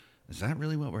 but is that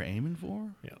really what we're aiming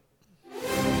for? Yeah.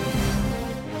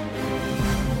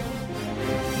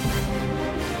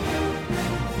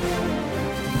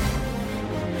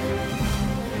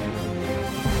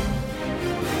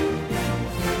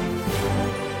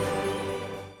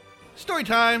 Story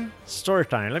time. Story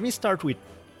time. Let me start with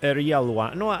a real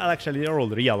one. No, actually, they're all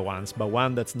real ones, but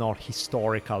one that's not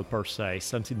historical per se.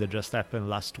 Something that just happened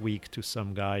last week to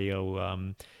some guy who...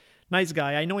 nice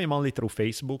guy. I know him only through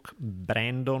Facebook.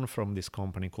 Brandon from this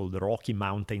company called Rocky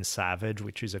Mountain Savage,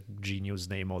 which is a genius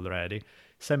name already.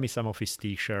 Sent me some of his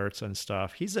t-shirts and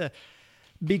stuff. He's a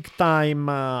big-time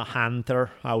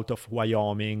hunter out of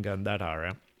Wyoming and that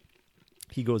area.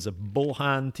 He goes bow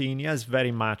hunting. He has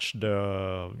very much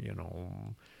the,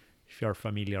 if you're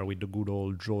familiar with the good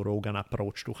old Joe Rogan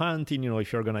approach to hunting,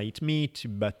 if you're gonna eat meat,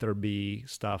 it better be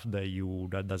stuff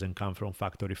that doesn't come from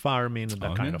factory farming,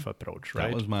 that kind of approach, right?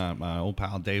 That was my old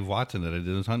pal Dave Watson that I did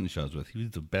those hunting shows with. He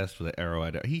was the best with the arrow.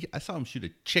 I saw him shoot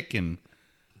a chicken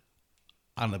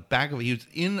on the back of it. He was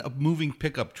in a moving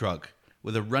pickup truck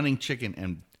with a running chicken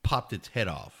and popped its head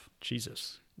off.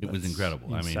 Jesus. It was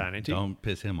incredible. Insanity. I mean, don't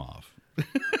piss him off.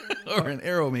 Or an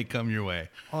arrow may come your way.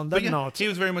 On that note, he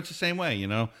was very much the same way,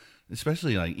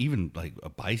 Especially even a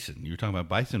bison. You were talking about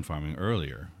bison farming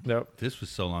earlier. Yep. This was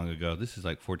so long ago. This is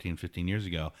like 14, 15 years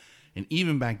ago. And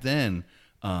even back then,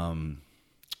 CNN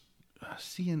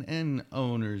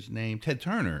owner's name, Ted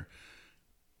Turner,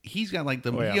 he's got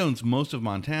he owns most of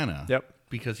Montana. Yep.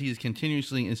 Because he's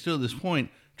continuously, and still at this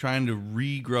point, trying to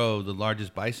regrow the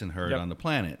largest bison herd on the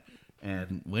planet.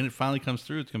 And when it finally comes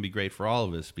through, it's going to be great for all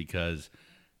of us because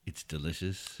it's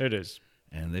delicious. It is.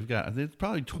 And there's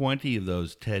probably 20 of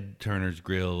those Ted Turner's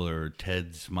Grill or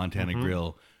Ted's Montana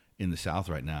Grill in the South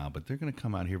right now. But they're going to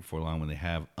come out here before long when they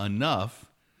have enough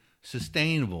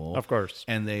sustainable. Of course.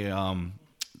 And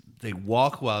they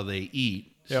walk while they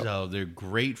eat. Yep. So they're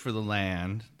great for the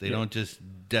land. They don't just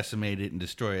decimate it and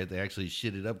destroy it. They actually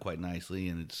shit it up quite nicely.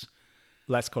 And it's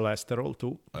less cholesterol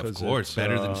too. Of course,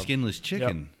 better than skinless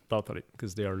chicken. Yep, totally,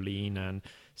 because they are lean. And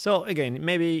so again,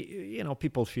 maybe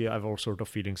people have all sort of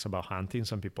feelings about hunting.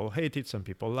 Some people hate it, some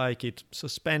people like it.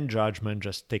 Suspend judgment,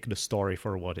 just take the story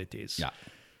for what it is. Yeah.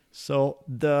 So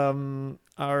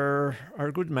our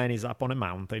good man is up on a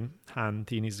mountain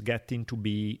hunting. Is getting to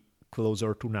be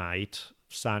closer to night.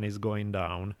 Sun is going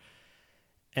down.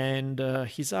 And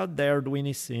he's out there doing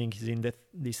his thing. He's in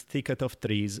this thicket of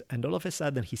trees. And all of a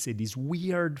sudden, he said this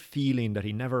weird feeling that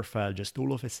he never felt. Just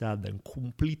all of a sudden,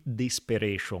 complete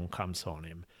desperation comes on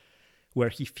him, where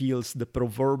he feels the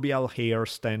proverbial hair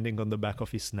standing on the back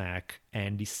of his neck.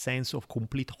 And this sense of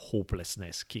complete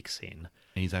hopelessness kicks in.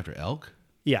 And he's after elk?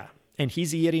 Yeah. And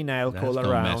he's hearing elk all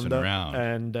around.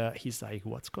 And he's like,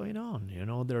 what's going on?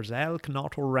 There's elk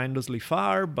not horrendously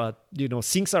far, but,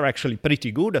 things are actually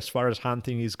pretty good as far as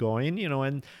hunting is going,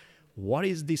 and what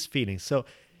is this feeling? So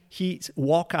he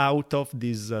walk out of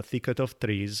this thicket of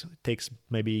trees, takes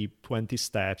maybe 20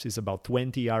 steps, is about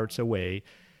 20 yards away,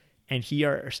 and he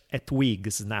hears a twig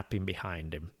snapping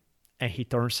behind him. And he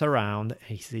turns around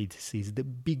and he sees the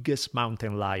biggest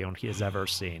mountain lion he has ever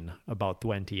seen, about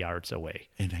 20 yards away.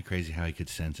 Isn't that crazy how he could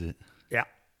sense it? Yeah,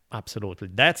 absolutely.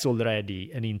 That's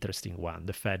already an interesting one.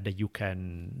 The fact that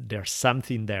there's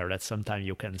something there that sometimes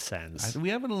you can sense. We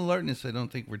have an alertness I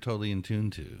don't think we're totally in tune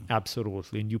to.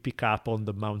 Absolutely. And you pick up on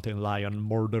the mountain lion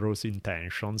murderous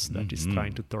intentions that is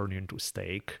trying to turn you into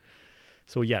steak.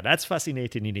 So yeah, that's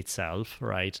fascinating in itself,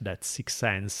 right? That sixth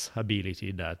sense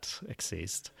ability that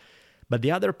exists. But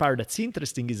the other part that's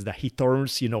interesting is that he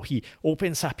turns, he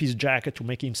opens up his jacket to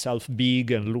make himself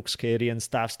big and look scary and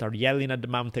stuff, start yelling at the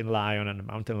mountain lion, and the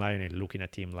mountain lion is looking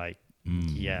at him like,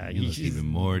 yeah, he looks even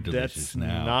more delicious that's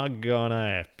now. Not gonna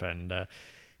happen.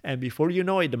 And before you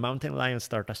know it, the mountain lion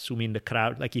start assuming the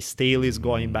crouch, like his tail is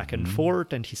going back and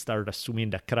forth, and he start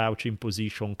assuming the crouching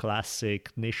position,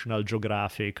 classic National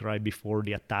Geographic, right before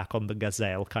the attack on the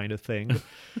gazelle kind of thing.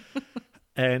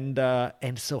 And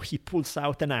so he pulls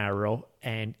out an arrow,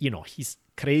 and he's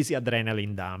crazy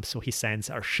adrenaline dump, so his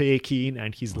hands are shaking,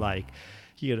 and he's like,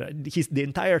 he's the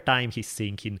entire time he's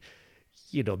thinking,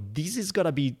 this is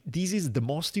the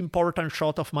most important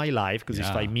shot of my life, because if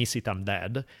I miss it, I'm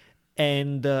dead,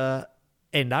 and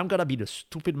I'm gonna be the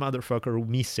stupid motherfucker who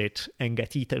miss it and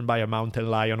get eaten by a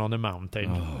mountain lion on a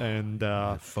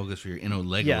mountain. Focus for your inner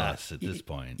Legolas at this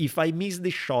point. If I miss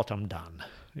this shot, I'm done.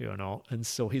 And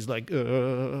so he's like,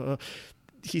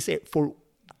 he said for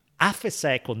half a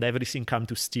second, everything come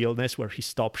to stillness where he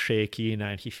stops shaking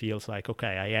and he feels like,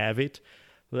 okay, I have it.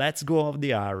 Let's go off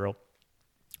the arrow.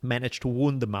 Managed to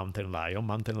wound the mountain lion.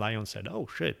 Mountain lion said, oh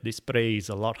shit, this prey is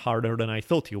a lot harder than I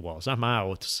thought he was. I'm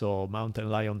out. So mountain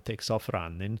lion takes off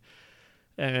running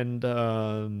and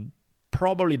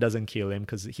probably doesn't kill him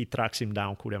because he tracks him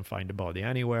down, couldn't find the body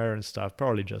anywhere and stuff.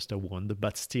 Probably just a wound.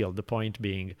 But still, the point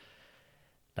being,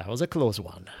 that was a close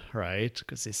one, right?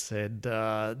 Because he said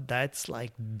that's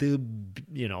like there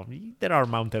are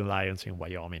mountain lions in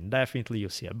Wyoming. Definitely you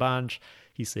see a bunch.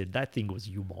 He said that thing was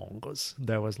humongous.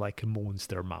 There was like a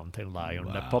monster mountain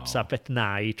lion that pops up at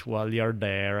night while you're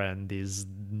there and is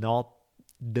not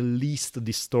the least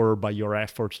disturbed by your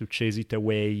efforts to chase it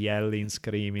away, yelling,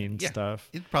 screaming, stuff.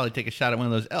 You'd probably take a shot at one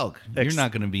of those elk. You're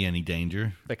not going to be any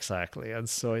danger. Exactly. And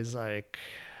so he's like,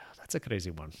 that's a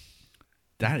crazy one.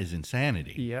 That is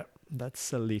insanity. Yeah,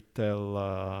 that's a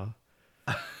little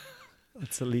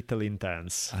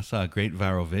intense. I saw a great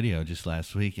viral video just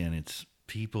last week, and it's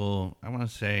people, I want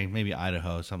to say maybe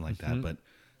Idaho, something like that, but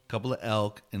a couple of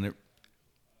elk, and they're...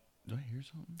 Do I hear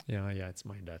something? Yeah, it's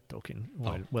my dad talking.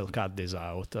 We'll cut this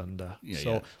out, and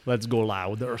yeah. Let's go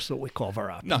louder so we cover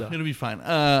up. No, it'll be fine.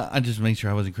 I just made sure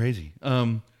I wasn't crazy.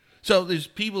 So there's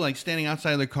people like standing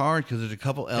outside their car because there's a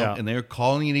couple elk and they're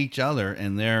calling at each other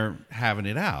and they're having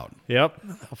it out. Yep,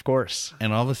 of course.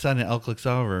 And all of a sudden, an elk looks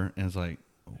over and is like,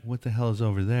 what the hell is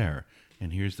over there?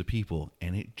 And here's the people.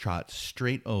 And it trots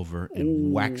straight over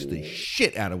and whacks the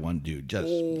shit out of one dude. Just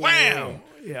wham!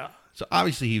 Yeah. So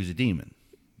obviously he was a demon.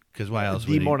 Because why else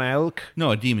would he? Demon elk?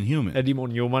 No, a demon human. A demon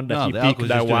human that he the elk picked was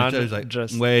that one. It was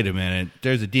like, wait a minute.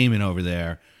 There's a demon over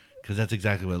there. Because that's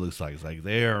exactly what it looks like. It's like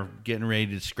they're getting ready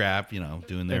to scrap,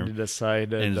 doing their... And they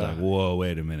decided... And it's like, whoa,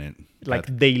 wait a minute. Like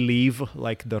They Live,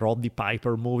 like the Roddy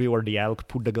Piper movie where the elk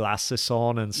put the glasses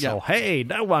on and hey,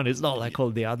 that one is not like all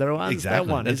the other ones. Exactly.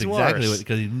 That one that's is exactly worse.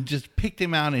 Because he just picked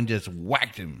him out and just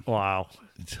whacked him. Wow.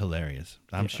 It's hilarious.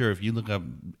 I'm sure if you look up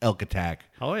elk attack,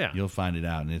 you'll find it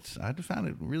out. And I found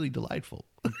it really delightful.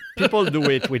 People do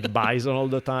it with bison all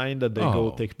the time, that they go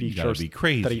take pictures be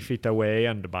crazy. 3 feet away,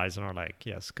 and the bison are like,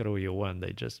 yeah, screw you, and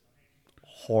they just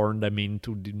horn them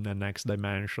into the next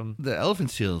dimension. The elephant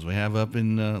seals we have up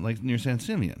in, like, near San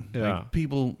Simeon. Yeah. Like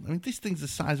people, this thing's the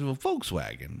size of a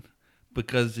Volkswagen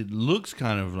because it looks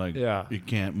kind of like it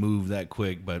can't move that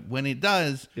quick, but when it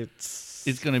does,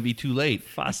 it's going to be too late.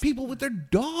 Fast. People with their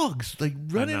dogs, like,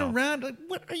 running around, like,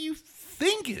 what are you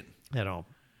thinking?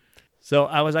 So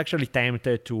I was actually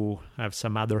tempted to have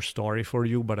some other story for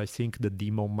you, but I think the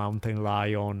demon mountain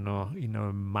lion in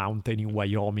a mountain in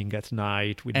Wyoming at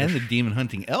night. With the demon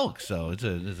hunting elk, so it's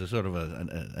a sort of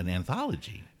an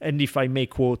anthology. And if I may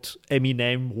quote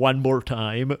Eminem one more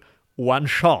time, one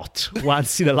shot,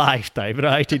 once in a lifetime,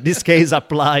 right? In this case,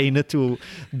 applying to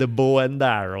the bow and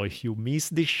arrow. If you miss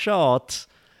this shot...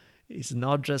 It's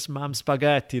not just mom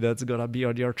spaghetti that's going to be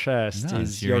on your chest. No,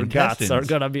 it's your guts are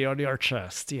going to be on your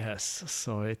chest. Yes.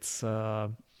 So it's,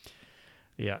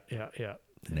 yeah.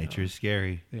 Nature is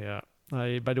scary. Yeah.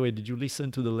 By the way, did you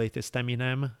listen to the latest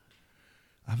Eminem?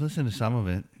 I've listened to some of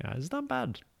it. Yeah, it's not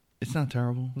bad. It's not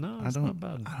terrible. No, it's not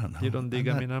bad. I don't know. You don't dig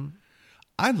Eminem?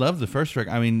 I love the first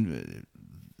record. I mean,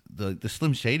 the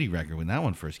Slim Shady record when that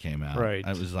one first came out. Right.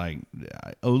 I was like,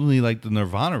 only like the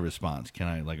Nirvana response. Can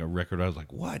I like a record? I was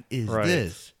like, what is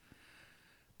this?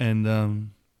 And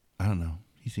I don't know.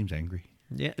 He seems angry.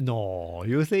 Yeah. No,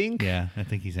 you think? Yeah, I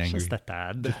think he's angry. Just a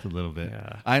tad. Just a little bit.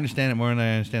 Yeah. I understand it more than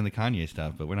I understand the Kanye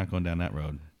stuff, but we're not going down that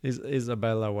road.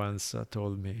 Isabella once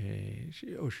told me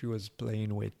she was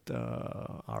playing with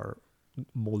our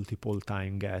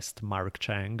multiple-time guest Mark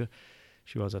Chang.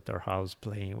 She was at her house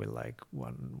playing with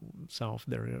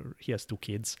he has 2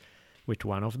 kids with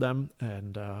one of them,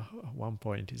 and at one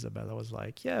point Isabella was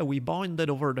like, yeah, we bonded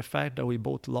over the fact that we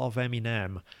both love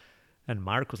Eminem. And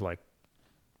Mark was like,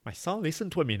 my son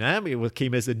listened to Eminem? It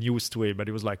came as a news to him, but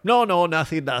he was like, no,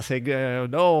 nothing,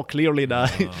 no, clearly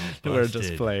not. They were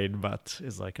just playing, but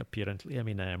it's like apparently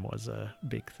Eminem was a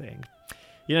big thing.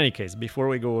 In any case, before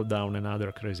we go down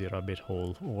another crazy rabbit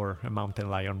hole or a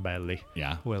mountain lion belly,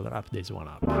 we'll wrap this one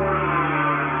up.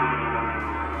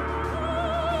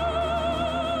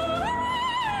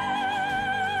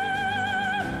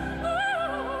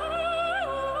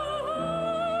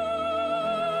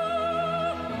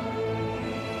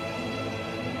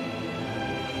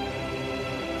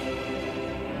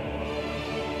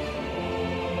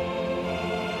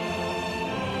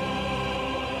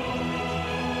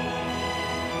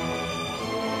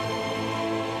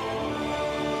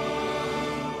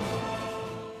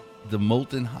 The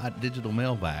molten hot digital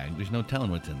mailbag. There's no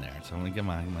telling what's in there. So I'm going to get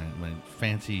my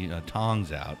fancy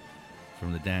tongs out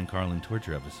from the Dan Carlin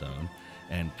torture episode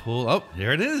and pull. Oh,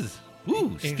 there it is.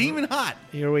 Woo, steaming hot.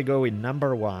 Here we go with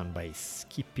number 1 by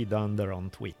Skippy Dunder on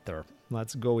Twitter.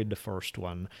 Let's go with the first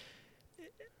one.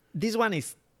 This one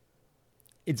it's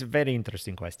a very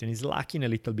interesting question. It's lacking a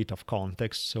little bit of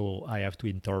context, so I have to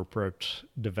interpret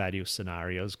the various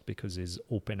scenarios because it's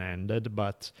open-ended,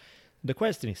 but the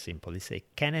question is simple. They say,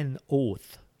 can an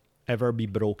oath ever be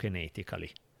broken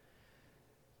ethically?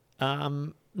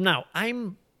 Now,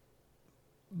 I'm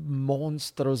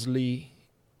monstrously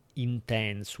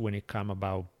intense when it comes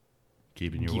about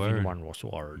giving one's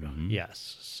word. Mm-hmm.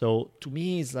 Yes. So to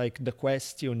me, it's like the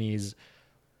question is,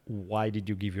 why did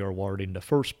you give your word in the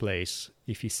first place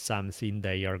if it's something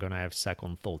that you're going to have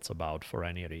second thoughts about for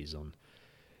any reason?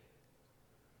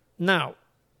 Now,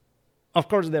 of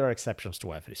course, there are exceptions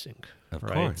to everything. Of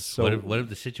right? course. So, what if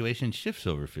the situation shifts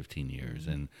over 15 years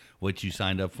and what you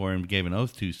signed up for and gave an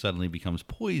oath to suddenly becomes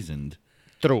poisoned?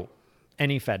 True. And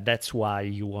in fact, that's why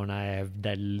you want to have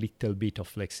that little bit of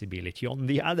flexibility. On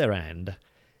the other hand,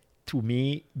 to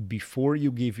me, before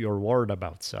you give your word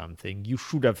about something, you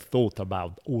should have thought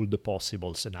about all the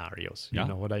possible scenarios. You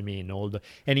know what I mean?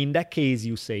 And in that case,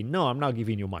 you say, no, I'm not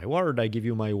giving you my word. I give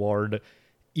you my word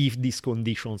if these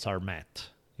conditions are met.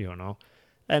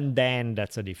 And then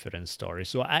that's a different story.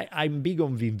 So I'm big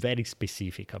on being very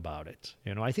specific about it.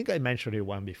 I think I mentioned it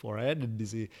one before. I had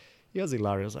this, it was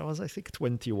hilarious. I was, I think,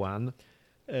 21,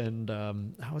 and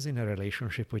I was in a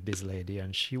relationship with this lady,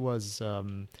 and she was,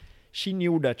 she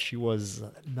knew that she was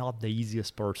not the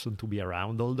easiest person to be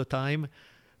around all the time.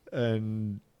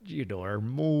 And, her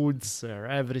moods, her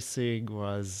everything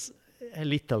was a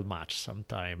little much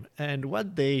sometimes. And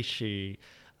one day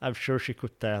I'm sure she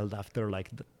could tell after like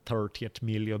the 30th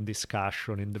million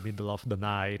discussion in the middle of the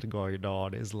night going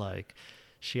on, is like,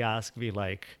 she asked me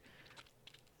like,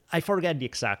 I forget the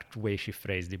exact way she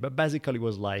phrased it, but basically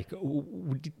was like,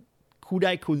 could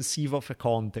I conceive of a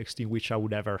context in which I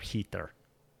would ever hit her?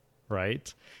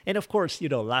 Right? And of course,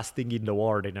 last thing in the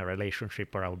world in a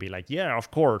relationship where I would be like, yeah, of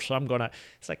course,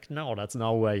 it's like, no, that's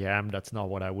not who I am. That's not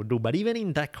what I would do. But even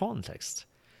in that context,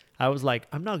 I was like,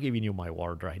 I'm not giving you my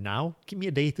word right now. Give me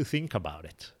a day to think about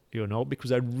it,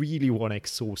 because I really want to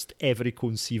exhaust every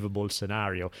conceivable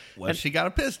scenario. What if she got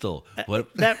a pistol? That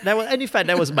was, and in fact,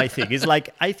 that was my thing. It's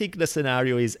like, I think the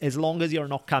scenario is, as long as you're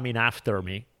not coming after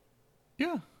me,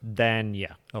 then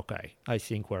yeah, okay, I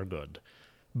think we're good.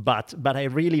 But I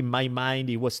really, in my mind,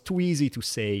 it was too easy to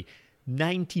say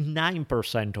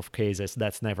 99% of cases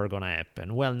that's never going to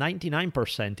happen. Well,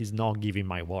 99% is not giving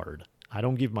my word. I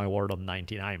don't give my word on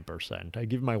 99%. I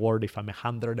give my word if I'm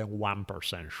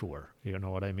 101% sure. You know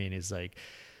what I mean? It's like,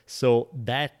 so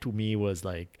that to me was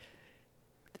like,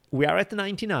 we are at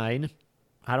 99.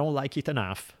 I don't like it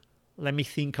enough. Let me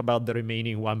think about the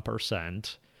remaining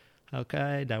 1%.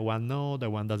 Okay, that one no, that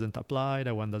one doesn't apply,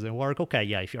 that one doesn't work. Okay,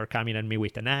 yeah, if you're coming at me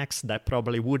with an X, that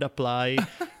probably would apply.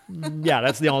 Yeah,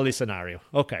 that's the only scenario.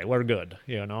 Okay, we're good,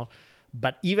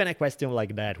 But even a question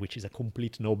like that, which is a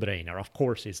complete no-brainer, of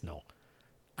course is no.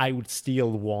 I would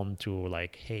still want to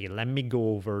like, hey, let me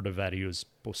go over the various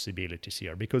possibilities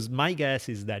here. Because my guess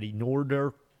is that in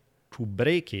order to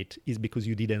break it is because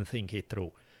you didn't think it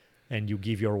through, and you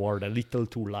give your word a little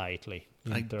too lightly.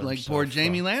 Like poor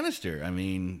Jamie Lannister. I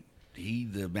mean,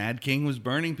 the Mad King was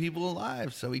burning people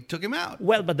alive, so he took him out.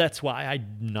 Well, but that's why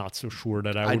I'm not so sure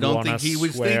that I would don't wanna think he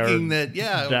was swear thinking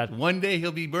that one day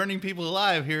he'll be burning people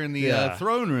alive here in the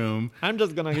throne room. I'm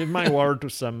just going to give my word to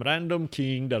some random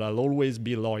king that I'll always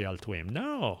be loyal to him.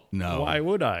 No. Why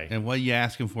would I? And what are you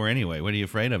asking for anyway? What are you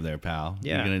afraid of there, pal?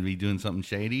 Yeah. You're going to be doing something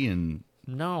shady and...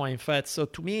 No, in fact, so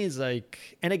to me it's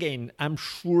like, and again, I'm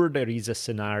sure there is a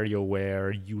scenario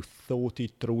where you thought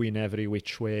it through in every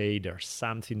which way, there's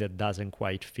something that doesn't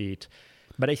quite fit,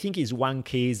 but I think it's one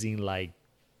case in like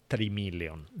 3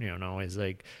 million, it's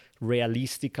like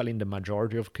realistically in the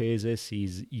majority of cases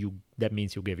that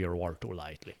means you gave your word too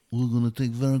lightly. We're going to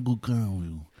take very good care of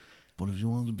you, but if you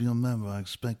want to be a member, I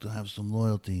expect to have some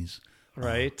loyalties.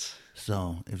 Right.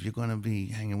 So, if you're going to be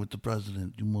hanging with the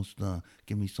president, you must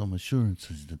give me some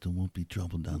assurances that there won't be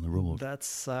trouble down the road.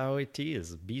 That's how it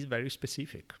is. Be very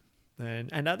specific.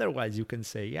 And otherwise, you can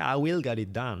say, yeah, I will get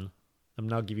it done. I'm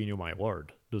not giving you my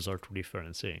word. Those are two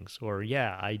different things. Or,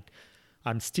 yeah,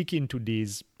 I'm sticking to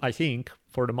this, I think,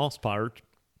 for the most part,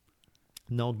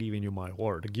 not giving you my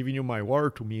word. Giving you my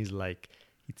word to me is like,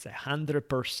 it's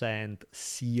 100%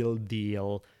 sealed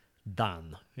deal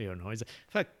done. In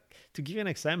fact, to give you an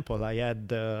example,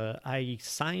 I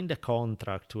signed a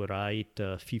contract to write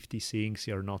 50 things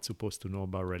you're not supposed to know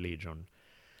about religion.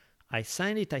 I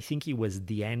signed it, I think it was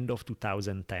the end of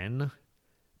 2010.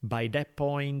 By that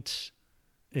point,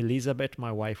 Elizabeth,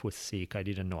 my wife, was sick. I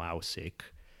didn't know how sick.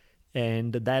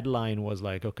 And the deadline was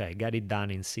like, okay, get it done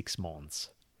in 6 months.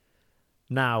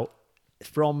 Now,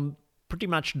 from pretty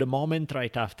much the moment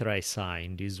right after I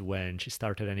signed is when she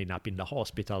started ending up in the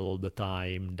hospital all the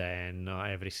time. Then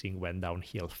everything went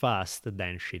downhill fast.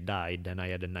 Then she died. Then I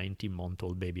had a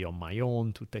 19-month-old baby on my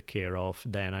own to take care of.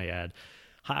 Then I had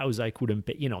house I couldn't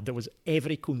pay. There was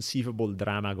every conceivable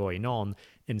drama going on,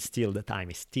 and still the time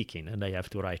is ticking, and I have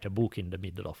to write a book in the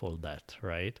middle of all that,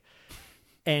 right?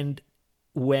 And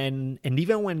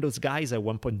even when those guys at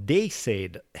one point, they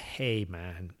said, hey,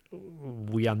 man,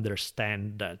 we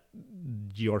understand that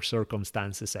your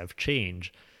circumstances have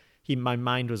changed. In my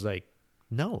mind was like,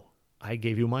 no, I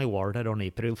gave you my word that on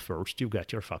April 1st, you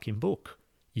get your fucking book.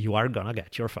 You are going to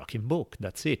get your fucking book.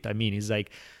 That's it. I mean, it's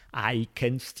like, I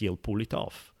can still pull it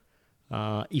off.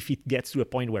 If it gets to a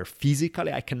point where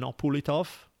physically I cannot pull it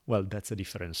off, well, that's a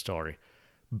different story.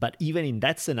 But even in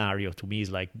that scenario, to me, it's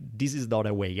like, this is not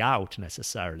a way out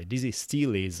necessarily.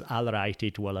 I'll write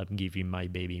it while I'm giving my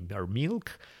baby her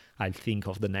milk. I'll think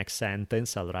of the next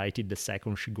sentence. I'll write it the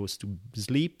second she goes to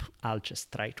sleep. I'll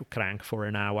just try to crank for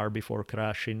an hour before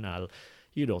crashing.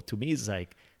 To me, it's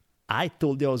like, I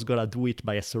told you I was going to do it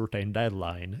by a certain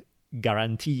deadline,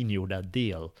 guaranteeing you that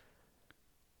deal.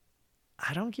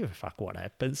 I don't give a fuck what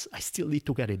happens. I still need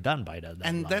to get it done by that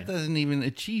deadline. And that doesn't even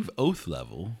achieve oath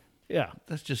level. Yeah.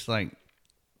 That's just like,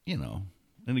 an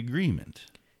agreement.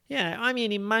 Yeah, I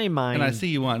mean, in my mind... And I see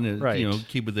you wanting to, right.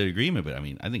 Keep with the agreement, but I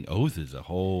mean, I think oath is a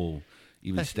whole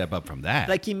even step up from that.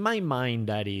 Like, in my mind,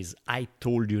 that is, I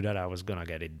told you that I was going to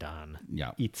get it done.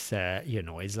 Yeah. It's,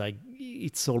 it's like,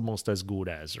 it's almost as good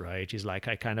as, right? It's like,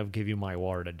 I kind of give you my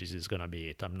word that this is going to be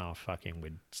it. I'm not fucking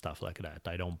with stuff like that.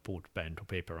 I don't put pen to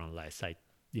paper unless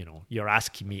you're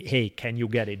asking me, hey, can you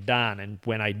get it done? And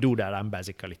when I do that, I'm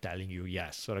basically telling you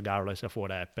yes, regardless of what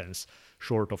happens,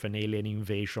 short of an alien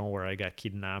invasion where I get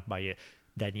kidnapped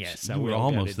then yes, I will We're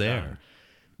almost get it there. done.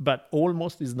 But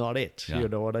almost is not it. Yeah. You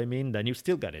know what I mean? Then you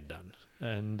still get it done.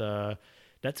 And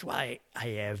that's why I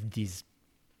have these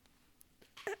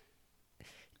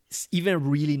even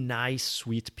really nice,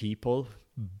 sweet people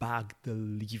bug the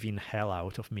living hell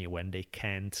out of me when they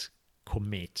can't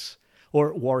commit.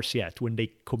 Or worse yet, when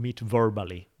they commit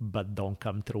verbally but don't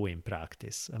come through in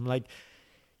practice. I'm like,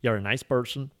 you're a nice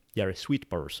person, you're a sweet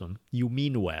person, you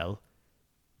mean well,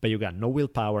 but you got no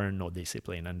willpower and no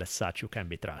discipline, and as such, you can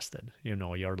be trusted.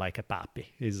 You're like a puppy.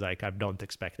 It's like, I don't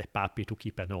expect a puppy to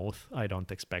keep an oath. I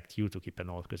don't expect you to keep an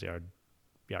oath because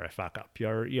you're a fuck up.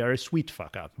 You're a sweet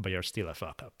fuck up, but you're still a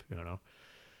fuck up,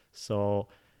 So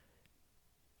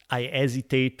I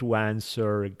hesitate to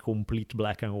answer complete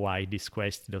black and white this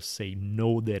question of say,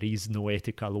 no, there is no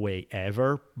ethical way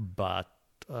ever, but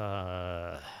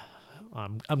I'm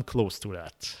close to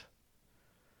that.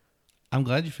 I'm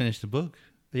glad you finished the book.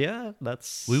 Yeah,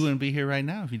 we wouldn't be here right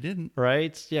now if you didn't.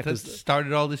 Right? Yeah, that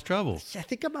started all this trouble. Yeah,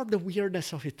 think about the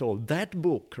weirdness of it all. That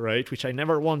book, right, which I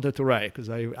never wanted to write because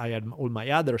I had all my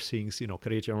other things,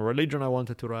 Creating Religion I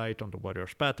wanted to write, On the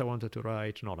Warrior's Path I wanted to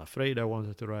write, Not Afraid I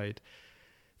wanted to write.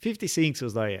 50 Things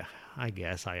was like, I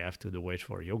guess I have to do it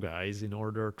for you guys in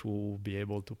order to be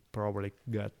able to probably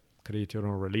create your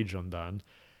own religion done.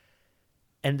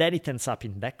 And then it ends up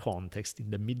in that context,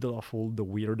 in the middle of all the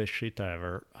weirdest shit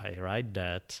ever. I write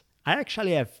that. I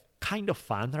actually have kind of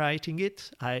fun writing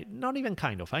it. I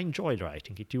enjoyed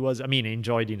writing it. I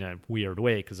enjoyed in a weird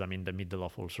way because I'm in the middle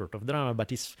of all sort of drama, but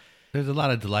there's a lot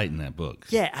of delight in that book.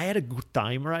 Yeah, I had a good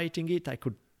time writing it. I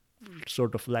could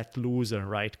sort of let loose and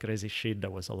write crazy shit.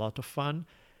 That was a lot of fun.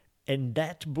 And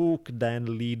that book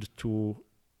then led to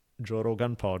Joe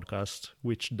Rogan podcast,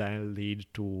 which then led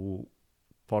to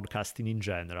podcasting in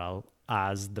general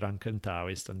as Drunken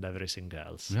Taoist and everything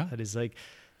else. Yeah. It is like,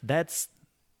 that's...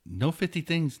 No 50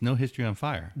 Things, no History on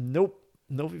Fire. Nope.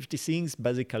 No 50 Things,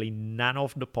 basically none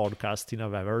of the podcasting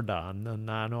I've ever done,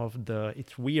 none of the...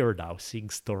 It's weird how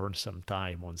things turn some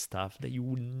time on stuff that you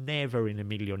would never in a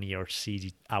million years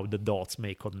see how the dots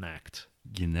may connect.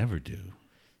 You never do.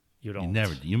 You don't. You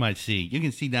never do. You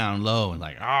can see down low and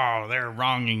like, oh, they're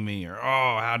wronging me, or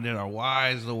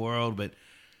why is the world? But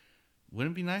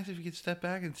wouldn't it be nice if you could step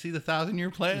back and see the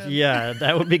 1,000-year plan? Yeah,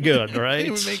 that would be good, right?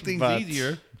 It would make things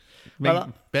easier.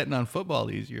 Betting on football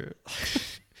easier.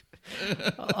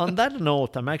 On that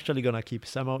note, I'm actually going to keep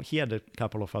he had a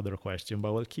couple of other questions,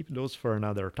 but we'll keep those for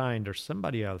another time. There's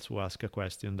somebody else who asked a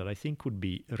question that I think would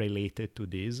be related to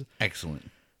this. Excellent.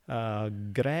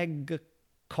 Greg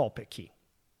Kopecki.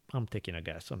 I'm taking a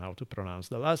guess on how to pronounce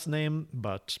the last name,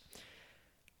 but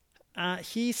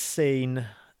he's saying,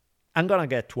 I'm going to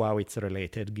get to how it's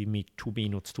related. Give me 2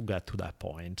 minutes to get to that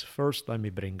point. First, let me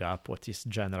bring up what his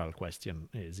general question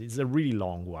is. It's a really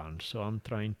long one, so I'm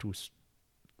trying to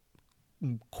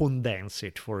condense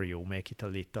it for you, make it a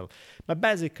little. But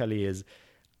basically is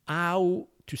how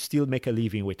to still make a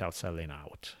living without selling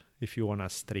out, if you want to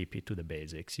strip it to the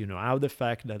basics. How the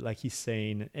fact that, like he's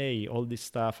saying, hey, all this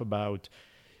stuff about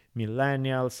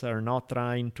millennials are not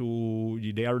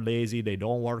they are lazy, they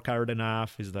don't work hard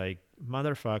enough. It's like,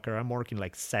 motherfucker, I'm working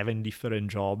like 7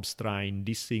 different jobs, trying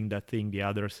this thing, that thing, the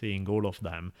other thing, all of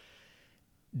them.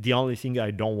 The only thing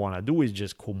I don't want to do is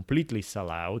just completely sell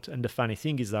out. And the funny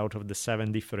thing is, out of the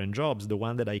 7 different jobs, the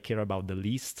one that I care about the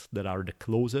least, that are the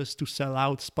closest to sell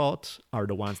out spot, are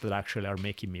the ones that actually are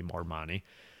making me more money.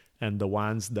 And the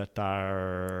ones that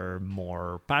are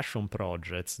more passion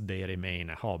projects, they remain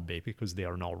a hobby because they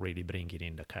are not really bringing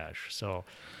in the cash. So,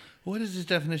 what is his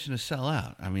definition of sell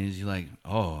out? I mean, is he like,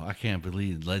 oh, I can't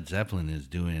believe Led Zeppelin is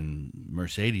doing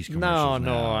Mercedes commercials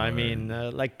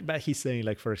now? But he's saying,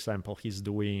 like, for example, he's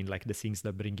doing like the things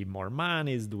that bring him more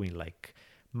money. He's doing like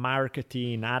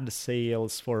marketing, ad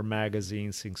sales for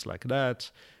magazines, things like that.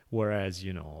 Whereas,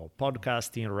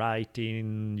 podcasting,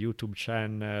 writing, YouTube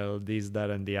channel, this, that,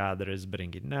 and the other is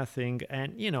bringing nothing.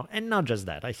 And, and not just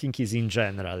that. I think it's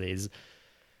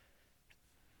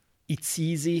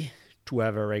easy to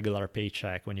have a regular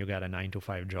paycheck when you got a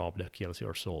 9-to-5 job that kills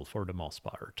your soul for the most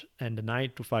part. And the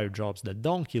 9-to-5 jobs that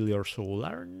don't kill your soul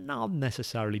are not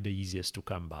necessarily the easiest to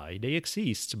come by. They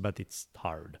exist, but it's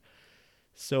hard.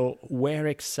 So where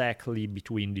exactly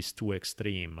between these two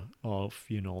extremes of,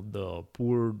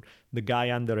 the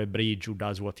guy under a bridge who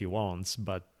does what he wants,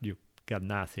 but you got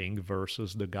nothing,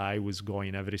 versus the guy who's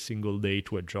going every single day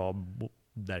to a job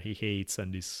that he hates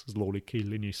and is slowly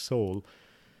killing his soul.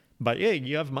 But yeah,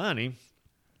 you have money.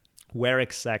 Where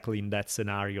exactly in that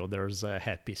scenario there's a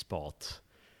happy spot?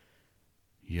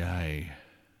 Yay.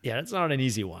 Yeah, it's not an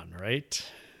easy one, right?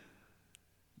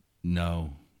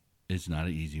 No, it's not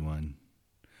an easy one.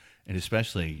 And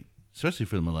especially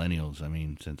for the millennials, I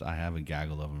mean, since I have a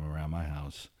gaggle of them around my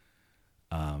house,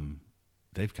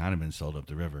 they've kind of been sold up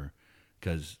the river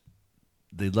because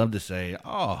they'd love to say,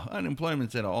 oh,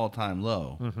 unemployment's at an all-time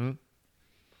low. Mm-hmm.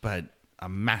 But a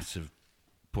massive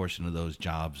portion of those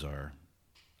jobs are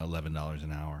 $11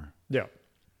 an hour. Yeah.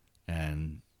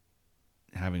 And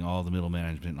having all the middle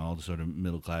management and all the sort of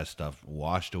middle-class stuff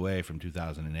washed away from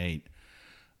 2008,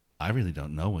 I really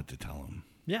don't know what to tell them.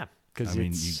 Yeah. I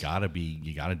mean,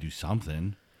 you gotta do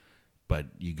something, but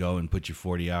you go and put your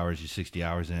 40 hours, your 60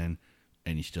 hours in,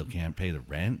 and you still can't pay the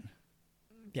rent.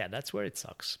 Yeah, that's where it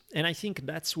sucks. And I think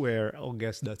that's where,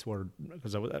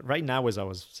 because right now as I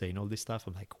was saying all this stuff,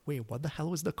 I'm like, wait, what the hell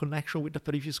was the connection with the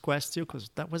previous question? Because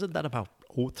wasn't that about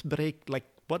oath break? Like,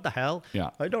 what the hell? Yeah.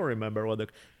 I don't remember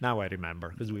now I remember,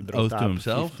 because we brought oath up to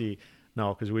himself? 50,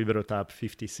 no, because we brought up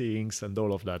 50 things and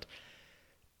all of that.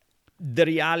 The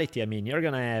reality, I mean, you're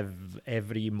going to have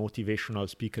every motivational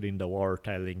speaker in the world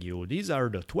telling you, these are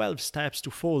the 12 steps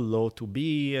to follow to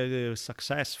be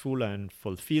successful and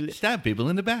fulfill. Stab people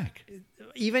in the back.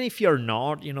 Even if you're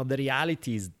not, the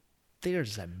reality is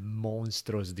there's a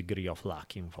monstrous degree of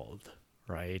luck involved,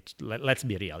 right? Let's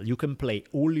be real. You can play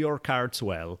all your cards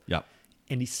well, Yep.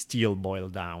 and it still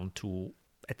boils down to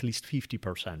at least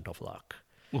 50% of luck.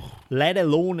 Let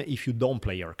alone if you don't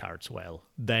play your cards well,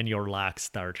 then your luck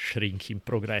starts shrinking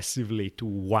progressively to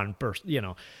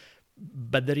 1%,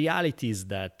 But the reality is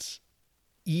that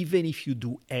even if you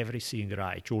do everything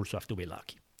right, you also have to be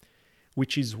lucky,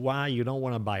 which is why you don't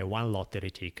want to buy one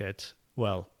lottery ticket.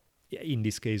 Well, in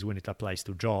this case, when it applies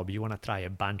to job, you want to try a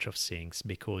bunch of things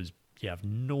because you have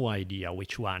no idea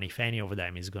which one, if any of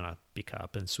them, is going to pick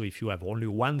up. And so if you have only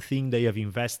one thing they have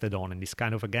invested on in this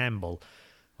kind of a gamble,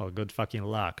 well, good fucking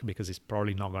luck, because it's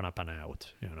probably not going to pan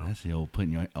out, That's the old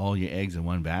putting all your eggs in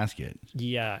one basket.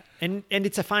 Yeah, and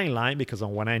it's a fine line, because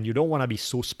on one end, you don't want to be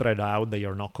so spread out that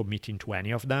you're not committing to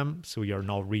any of them, so you're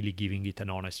not really giving it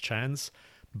an honest chance.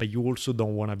 But you also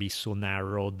don't want to be so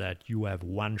narrow that you have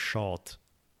one shot,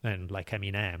 and like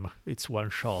Eminem, it's one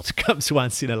shot, comes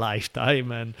once in a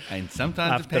lifetime. And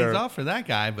sometimes it pays off for that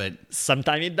guy, but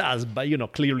sometimes it does. But,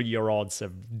 clearly your odds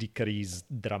have decreased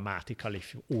dramatically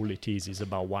if all it is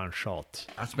about one shot.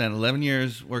 I spent 11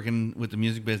 years working with the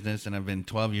music business, and I've been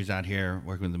 12 years out here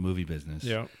working with the movie business.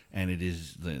 Yeah. And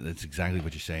that's exactly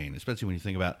what you're saying, especially when you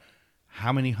think about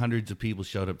how many hundreds of people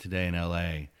showed up today in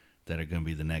L.A. that are going to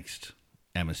be the next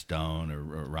Emma Stone or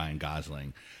Ryan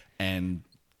Gosling. And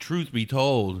truth be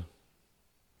told,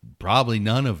 probably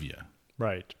none of you.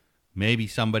 Right. Maybe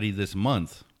somebody this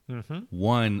month,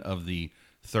 one of the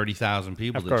 30,000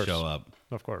 people that show up.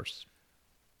 Of course.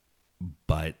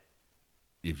 But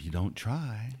if you don't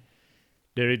try...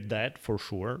 There is that, for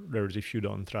sure. There's if you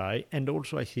don't try. And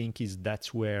also, I think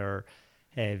that's where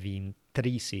having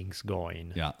three things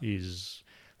going is...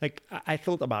 Like, I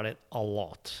thought about it a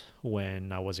lot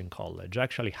when I was in college.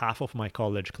 Actually, half of my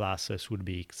college classes would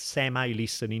be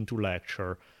semi-listening to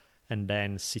lecture and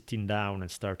then sitting down and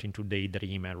starting to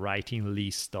daydream and writing a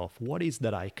list of what is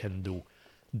that I can do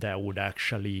that would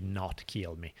actually not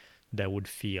kill me, that would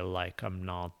feel like I'm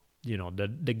not,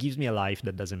 that gives me a life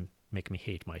that doesn't make me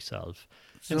hate myself.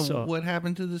 So what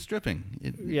happened to the stripping?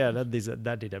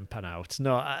 That didn't pan out.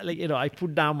 No, I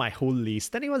put down my whole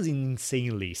list, and it was an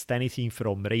insane list. Anything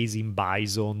from raising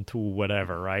bison to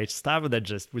whatever, right? Stuff that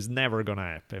just was never gonna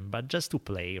happen, but just to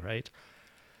play, right?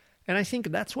 And I think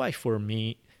that's why, for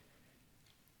me,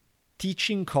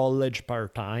 teaching college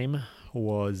part-time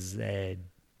was a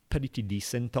pretty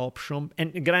decent option.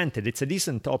 And granted, it's a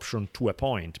decent option to a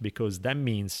point, because that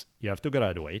means you have to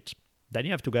graduate, then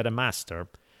you have to get a master.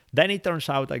 Then it turns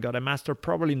out I got a master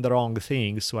probably in the wrong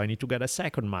thing, so I need to get a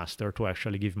second master to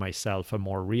actually give myself a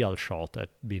more real shot at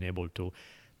being able to.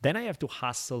 Then I have to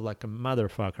hustle like a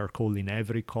motherfucker, calling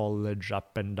every college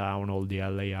up and down all the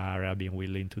LA area, being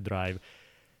willing to drive.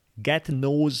 Get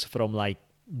no's from like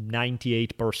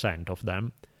 98% of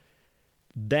them.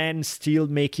 Then still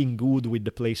making good with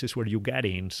the places where you get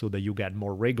in so that you get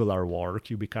more regular work,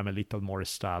 you become a little more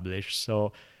established.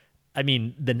 So... I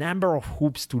mean, the number of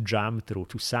hoops to jump through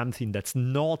to something that's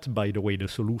not, by the way, the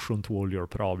solution to all your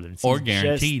problems. Or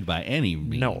guaranteed by any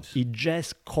means. No, it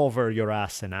just covers your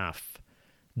ass enough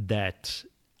that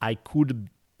I could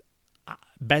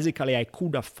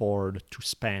afford to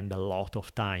spend a lot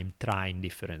of time trying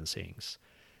different things.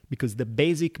 Because the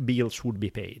basic bills would be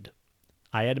paid.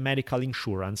 I had medical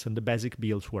insurance and the basic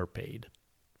bills were paid.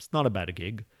 It's not a bad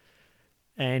gig.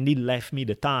 And it left me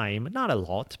the time, not a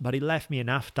lot, but it left me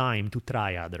enough time to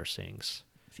try other things.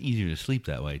 It's easier to sleep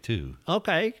that way, too.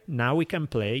 Okay, now we can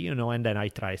play, and then I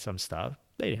try some stuff.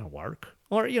 They didn't work.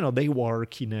 Or, they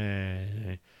work in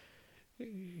a...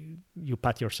 You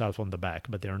pat yourself on the back,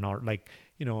 but they're not like,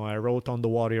 I wrote on the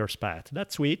Warrior's Path.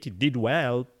 That's sweet. It did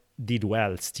well.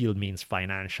 Still means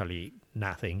financially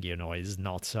nothing, is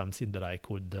not something that I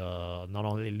could not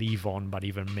only live on, but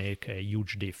even make a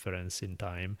huge difference in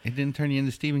time. It didn't turn you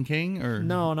into Stephen King? Or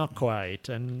No, not quite.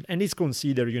 And it's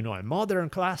considered, a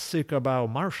modern classic about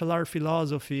martial art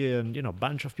philosophy, and, a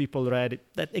bunch of people read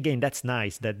it. That, again, that's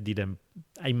nice. That didn't...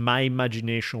 my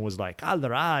imagination was like, all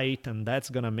right, and that's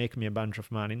going to make me a bunch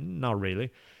of money. Not really.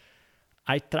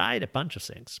 I tried a bunch of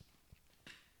things.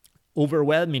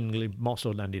 Overwhelmingly, most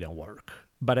of them didn't work.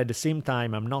 But at the same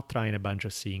time, I'm not trying a bunch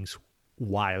of things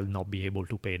while not be able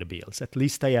to pay the bills. At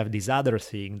least I have this other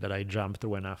thing that I jump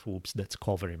through enough hoops that's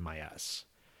covering my ass.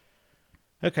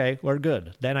 Okay, we're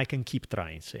good. Then I can keep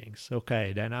trying things.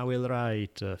 Okay, then I will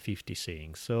write 50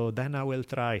 things. So then I will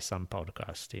try some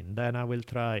podcasting. Then I will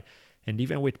try... And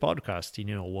even with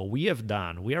podcasting, what we have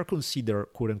done, we are considered,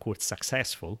 quote-unquote,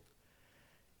 successful.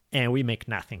 And we make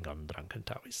nothing on Drunken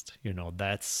Taoist.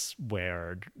 That's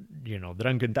where,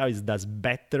 Drunken Taoist does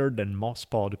better than most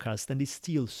podcasts and is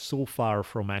still so far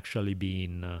from actually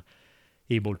being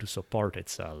able to support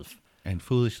itself. And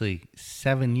foolishly,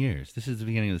 7 years. This is the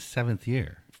beginning of the 7th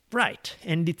year. Right.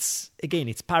 And it's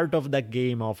part of that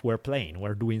game of we're playing.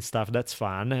 We're doing stuff that's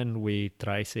fun and we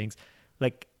try things.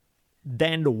 Like,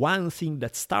 then the one thing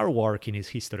that started working is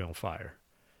History on Fire.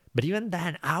 But even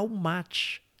then, how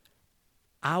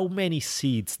many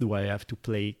seeds do I have to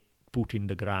put in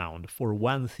the ground for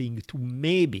one thing to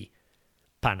maybe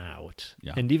pan out?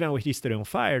 Yeah. And even with History on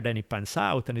Fire, then it pans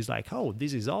out and it's like, oh,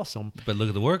 this is awesome. But look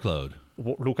at the workload.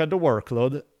 Look at the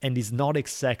workload, and it's not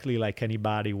exactly like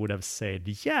anybody would have said,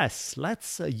 yes,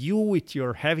 you with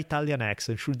your heavy Italian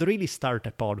accent should really start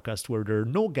a podcast where there are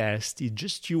no guests, it's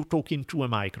just you talking to a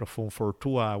microphone for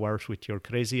 2 hours with your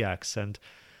crazy accent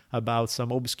about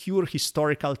some obscure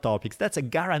historical topics. That's a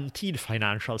guaranteed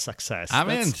financial success. I'm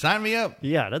in. Sign me up.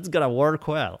 Yeah, that's gonna work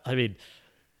well. I mean,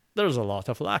 there's a lot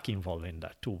of luck involved in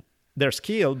that too. There's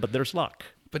skill, but there's luck.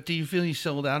 But do you feel you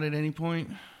sold out at any point?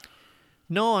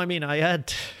 No, I mean, I had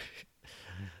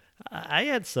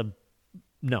some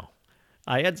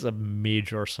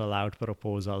major sellout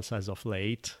proposals as of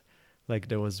late. Like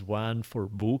there was one for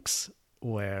books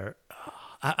where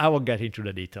I won't get into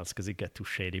the details because it gets too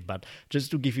shady, but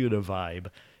just to give you the vibe,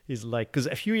 is like, because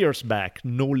a few years back,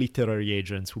 no literary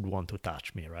agents would want to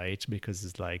touch me, right? Because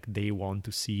it's like they want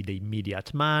to see the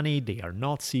immediate money. They are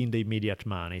not seeing the immediate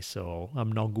money, so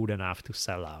I'm not good enough to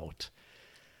sell out.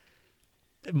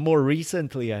 More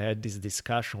recently, I had this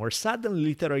discussion where suddenly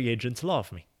literary agents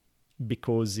love me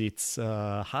because it's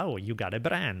how you got a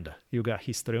brand, you got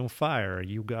History on Fire,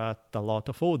 you got a lot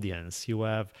of audience, you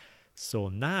have. So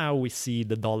now we see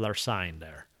the dollar sign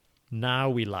there. Now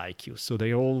we like you. So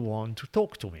they all want to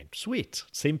talk to me. Sweet.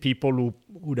 Same people who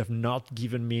didn't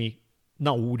give me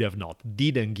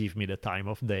the time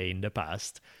of day in the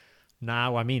past.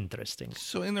 Now I'm interesting.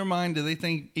 So in their mind, do they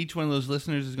think each one of those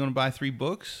listeners is going to buy 3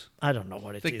 books? I don't know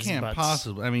what it is. They can't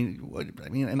possibly. I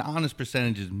mean, an honest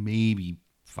percentage is maybe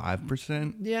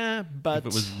 5%. Yeah, but if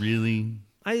it was really,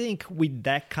 I think with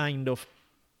that kind of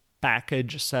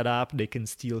package set up, they can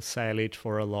still sell it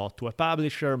for a lot to a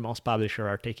publisher. Most publishers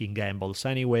are taking gambles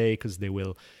anyway because they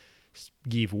will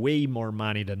give way more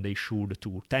money than they should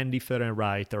to 10 different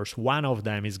writers. One of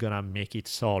them is going to make it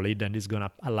solid and is going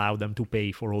to allow them to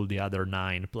pay for all the other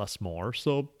 9 plus more.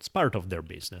 So it's part of their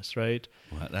business, right?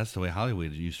 Well, that's the way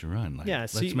Hollywood used to run. Like, yeah,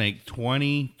 let's make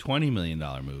 $20 million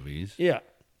movies. Yeah.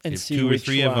 And if see 2 or which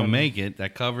 3 of them one- make it,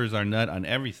 that covers our nut on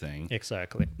everything.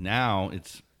 Exactly. Now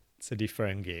it's a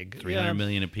different gig. 300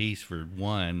 million a piece for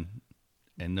one,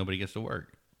 and nobody gets to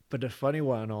work. But the funny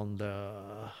one on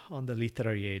the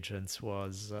literary agents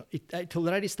was it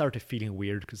already started feeling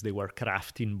weird because they were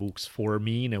crafting books for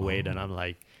me in a way that I'm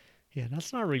like, yeah,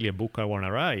 that's not really a book I want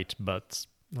to write, but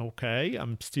okay,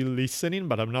 I'm still listening,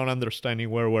 but I'm not understanding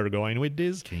where we're going with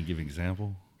this. Can you give an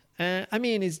example? I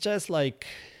mean, it's just like,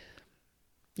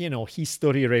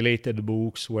 history-related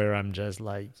books where I'm just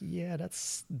like, yeah,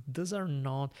 those are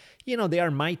not, they are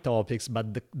my topics,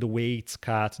 but the way it's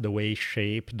cut, the way it's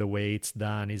shaped, the way it's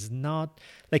done is not,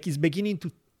 like it's beginning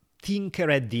to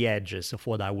tinker at the edges of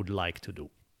what I would like to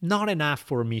do. Not enough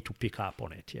for me to pick up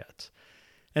on it yet.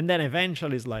 And then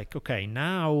eventually it's like, okay,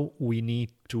 now we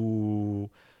need to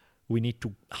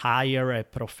hire a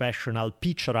professional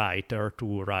pitch writer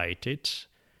to write it.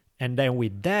 And then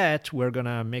with that, we're going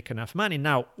to make enough money.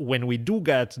 Now, when we do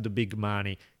get the big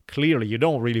money, clearly you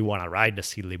don't really want to write the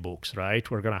silly books, right?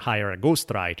 We're going to hire a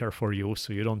ghostwriter for you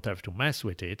so you don't have to mess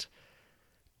with it.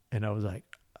 And I was like,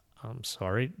 I'm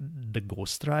sorry, the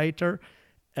ghostwriter?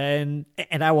 And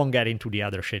I won't get into the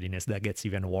other shadiness that gets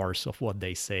even worse of what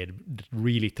they said. That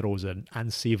really throws an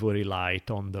unsavory light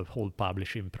on the whole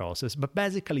publishing process. But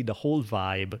basically the whole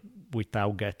vibe,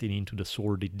 without getting into the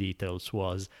sordid details,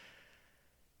 was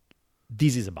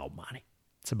this is about money.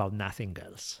 It's about nothing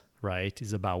else, right?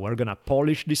 It's about we're going to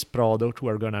polish this product.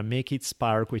 We're going to make it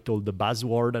spark with all the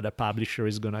buzzword that a publisher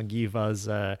is going to give us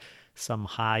some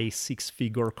high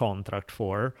 6-figure contract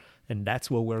for. And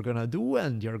that's what we're going to do.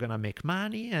 And you're going to make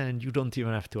money and you don't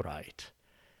even have to write.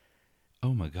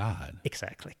 Oh, my God.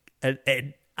 Exactly.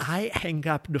 And I hang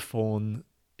up the phone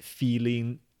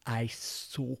feeling I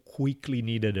so quickly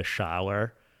needed a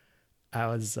shower. I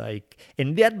was like,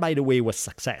 and that, by the way, was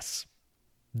success.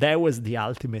 That was the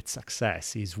ultimate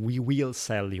success, is we will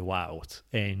sell you out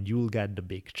and you'll get the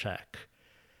big check.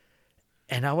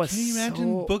 And I was Can you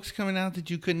imagine books coming out that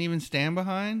you couldn't even stand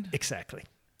behind? Exactly.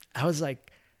 I was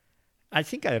like, I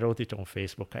think I wrote it on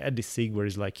Facebook. I had this thing where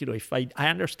it's like, if I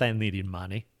understand needing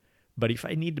money, but if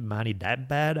I need money that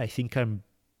bad, I think I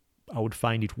would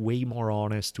find it way more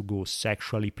honest to go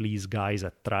sexually please guys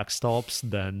at truck stops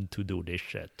than to do this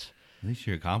shit. At least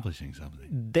you're accomplishing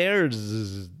something.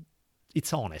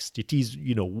 it's honest. It is,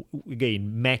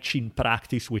 again, matching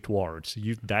practice with words.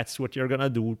 That's what you're going to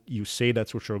do. You say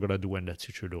that's what you're going to do, and that's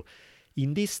what you do.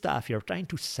 In this stuff, you're trying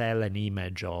to sell an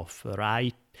image of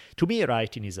right. To me,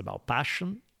 writing is about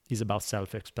passion, is about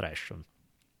self-expression.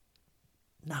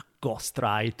 Not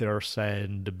ghostwriters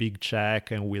and the big check,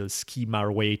 and we'll scheme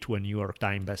our way to a New York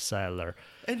Times bestseller.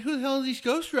 And who the hell are these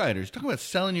ghostwriters? Talk about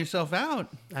selling yourself out.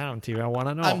 I don't even want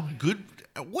to know. I'm good.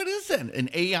 What is that? An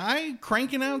AI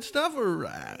cranking out stuff, or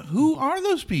who are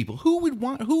those people?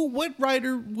 What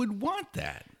writer would want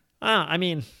that? I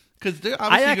mean, because they're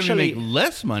obviously going to make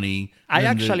less money. I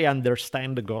actually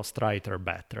understand the ghostwriter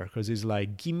better, because it's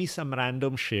like, give me some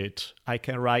random shit. I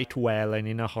can write well and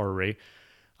in a hurry.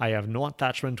 I have no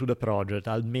attachment to the project.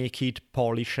 I'll make it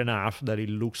polished enough that it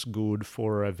looks good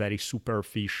for a very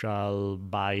superficial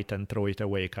bite and throw it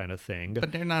away kind of thing.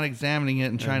 But they're not examining it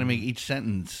and trying to make each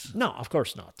sentence. No, of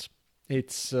course not.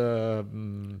 It's,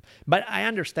 but I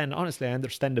understand, honestly, I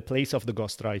understand the place of the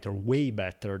ghostwriter way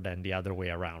better than the other way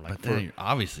around. But then you're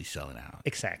obviously selling out.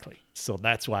 Exactly. So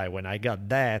that's why when I got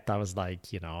that, I was like,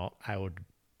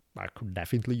 I could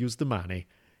definitely use the money,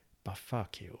 but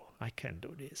fuck you, I can't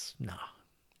do this. No.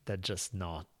 That's just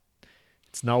not,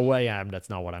 it's not who I am.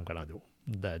 That's not what I'm going to do.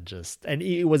 And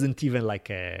it wasn't even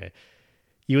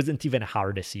a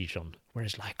hard decision where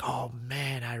it's like, oh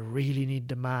man, I really need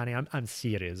the money. I'm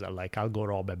serious. I'll go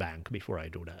rob a bank before I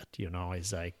do that.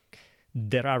 It's like,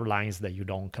 there are lines that you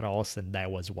don't cross. And that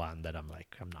was one that I'm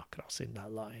like, I'm not crossing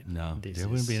that line. No, there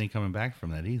wouldn't be any coming back from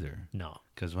that either. No.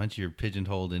 Because once you're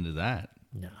pigeonholed into that.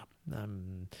 No.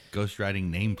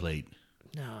 Ghostwriting nameplate.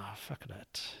 No, fuck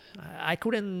that. I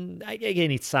couldn't,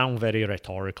 again, it sounds very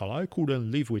rhetorical. I couldn't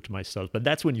live with myself. But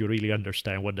that's when you really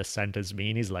understand what the sentence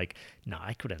means. Is like, no,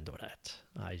 I couldn't do that.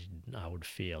 I would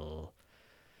feel...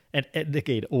 And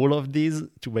again, all of this,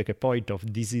 to make a point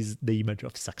of, this is the image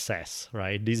of success,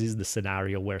 right? This is the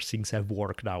scenario where things have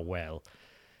worked out well.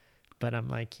 But I'm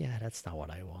like, yeah, that's not what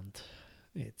I want.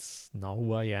 It's not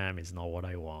who I am. It's not what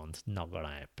I want. Not gonna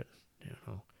happen,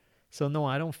 So no,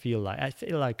 I don't feel like... I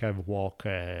feel like I've walked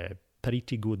a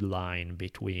pretty good line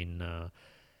between,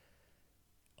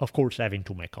 of course, having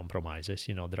to make compromises.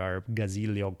 There are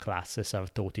gazillion classes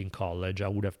I've taught in college. I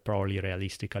would have probably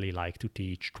realistically liked to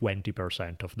teach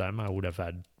 20% of them. I would have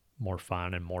had more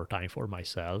fun and more time for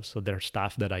myself. So there's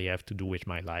stuff that I have to do with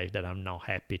my life that I'm not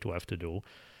happy to have to do.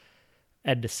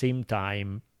 At the same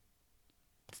time,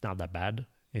 it's not that bad.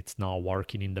 It's not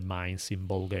working in the mines in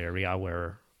Bulgaria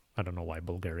where... I don't know why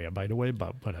Bulgaria, by the way,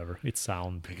 but whatever. It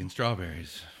sounds... Picking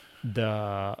strawberries.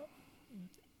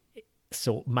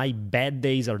 So my bad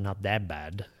days are not that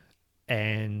bad.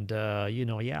 And,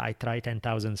 I try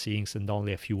 10,000 things and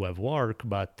only a few have worked,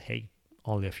 but hey,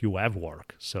 only a few have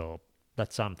worked. So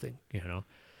that's something,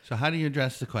 So how do you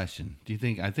address the question?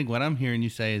 I think what I'm hearing you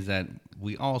say is that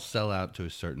we all sell out to a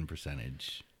certain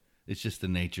percentage. It's just the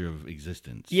nature of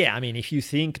existence. Yeah, I mean, if you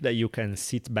think that you can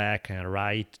sit back and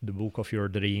write the book of your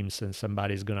dreams and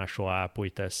somebody's going to show up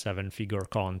with a 7-figure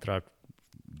contract,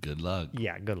 good luck.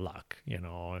 Yeah, good luck.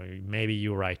 Maybe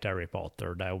you write Harry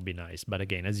Potter. That would be nice. But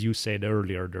again, as you said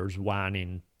earlier, there's one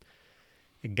in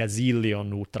a gazillion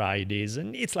who try this.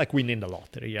 And it's like winning the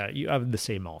lottery. Yeah, you have the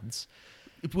same odds.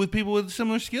 With people with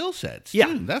similar skill sets. Yeah,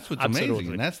 too. That's what's absolutely.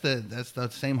 amazing. And that's the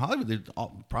same Hollywood. There's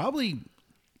probably...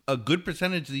 a good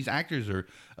percentage of these actors or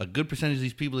a good percentage of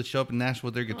these people that show up in Nashville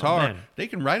with their guitar, they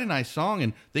can write a nice song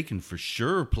and they can for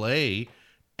sure play,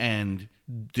 and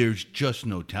there's just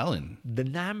no telling. The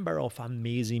number of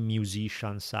amazing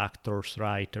musicians, actors,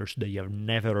 writers that you have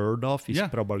never heard of is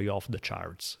probably off the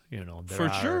charts. There for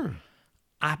sure.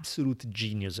 Absolute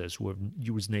geniuses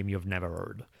whose name you've never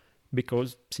heard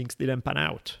because things didn't pan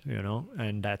out,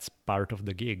 and that's part of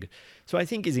the gig. So I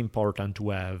think it's important to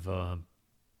have...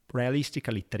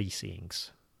 realistically 3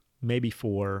 things, maybe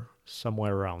 4,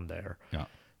 somewhere around there,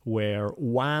 where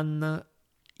one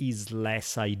is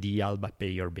less ideal but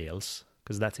pay your bills,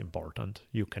 because that's important.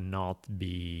 You cannot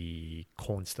be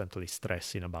constantly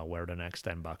stressing about where the next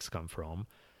 $10 come from.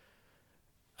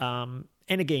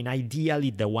 And again,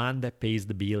 ideally, the one that pays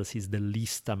the bills is the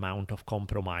least amount of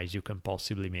compromise you can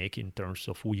possibly make in terms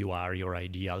of who you are, your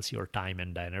ideals, your time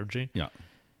and energy. Yeah.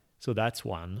 So that's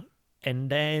one.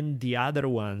 And then the other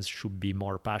ones should be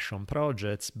more passion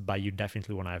projects, but you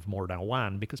definitely want to have more than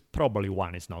one, because probably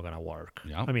one is not going to work.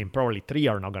 Yeah. I mean, probably 3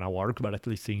 are not going to work, but at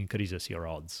least it increases your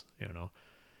odds,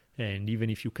 And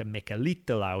even if you can make a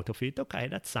little out of it, okay,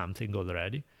 that's something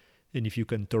already. And if you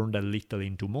can turn that little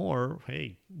into more,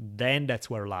 hey, then that's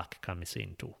where luck comes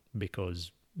into,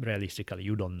 because realistically,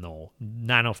 you don't know.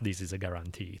 None of this is a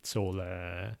guarantee. It's all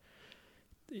an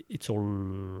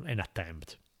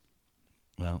attempt.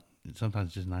 Well, sometimes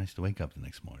it's just nice to wake up the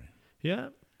next morning. Yeah,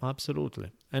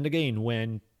 absolutely. And again,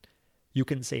 when you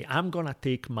can say, I'm going to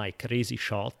take my crazy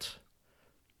shot,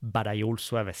 but I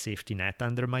also have a safety net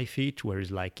under my feet,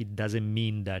 whereas like it doesn't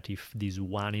mean that if this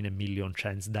 1 in a million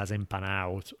chance doesn't pan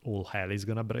out, all hell is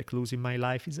going to break loose in my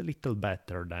life. Is a little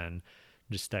better than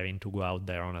just having to go out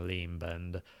there on a limb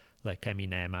and like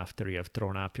Eminem, after you have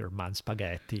thrown up your man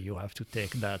spaghetti, you have to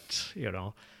take that, you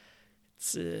know.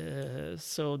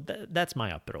 So that's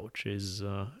my approach, is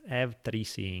have 3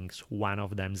 things, one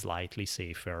of them slightly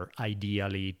safer.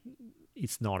 Ideally,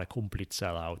 it's not a complete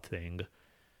sellout thing.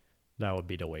 That would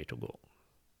be the way to go.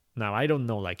 Now, I don't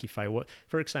know, like if I was,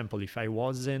 for example, if I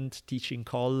wasn't teaching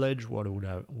college, what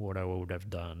I would have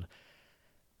done.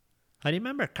 I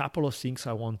remember a couple of things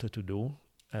I wanted to do,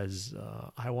 as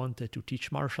I wanted to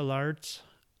teach martial arts,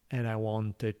 and I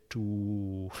wanted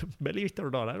to, believe it or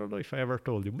not, I don't know if I ever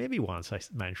told you, maybe once I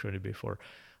mentioned it before,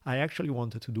 I actually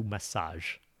wanted to do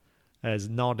massage, as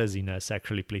not as in a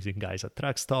sexually pleasing guys at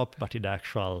truck stop, but in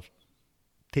actual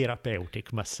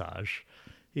therapeutic massage.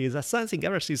 Is something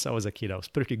ever since I was a kid, I was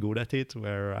pretty good at it,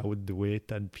 where I would do it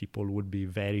and people would be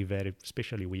very, very,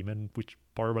 especially women, which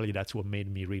probably that's what made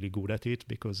me really good at it,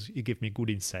 because it gave me good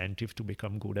incentive to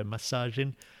become good at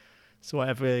massaging. So I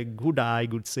have a good eye,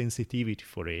 good sensitivity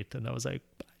for it. And I was like,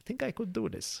 I think I could do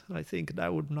this. I think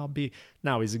that would not be,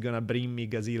 now is it going to bring me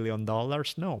gazillion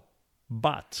dollars? No.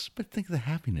 But think of the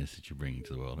happiness that you're bringing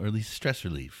to the world, or at least stress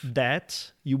relief.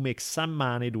 That you make some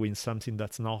money doing something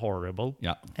that's not horrible.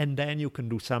 Yeah. And then you can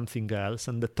do something else.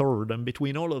 And the third, and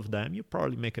between all of them, you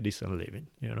probably make a decent living,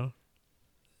 you know?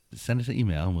 Send us an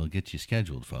email and we'll get you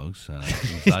scheduled, folks.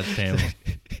 Massage table.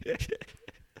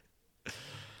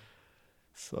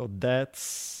 So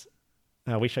that's,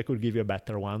 I wish I could give you a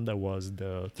better one. That was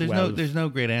the 12. There's no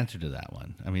great answer to that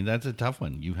one. I mean, that's a tough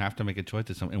one. You have to make a choice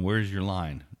to something. And where's your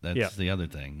line? That's the other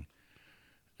thing.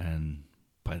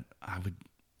 But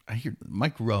I hear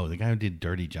Mike Rowe, the guy who did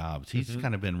Dirty Jobs, he's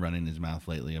kind of been running his mouth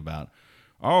lately about,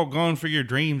 going for your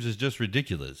dreams is just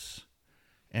ridiculous.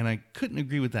 And I couldn't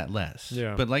agree with that less.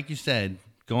 Yeah. But like you said,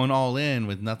 going all in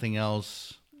with nothing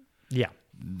else,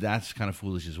 that's kind of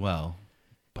foolish as well.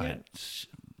 But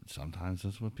sometimes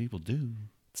that's what people do.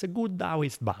 It's a good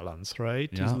Taoist balance, right?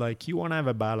 Yeah. It's like you want to have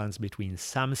a balance between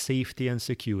some safety and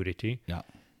security. Yeah.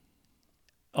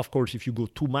 Of course, if you go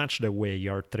too much that way,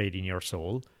 you're trading your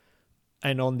soul.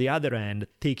 And on the other hand,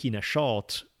 taking a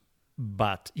shot,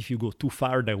 but if you go too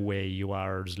far that way, you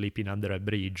are sleeping under a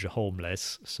bridge,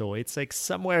 homeless. So it's like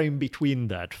somewhere in between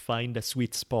that. Find a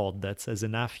sweet spot that has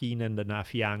enough yin and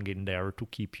enough yang in there to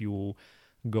keep you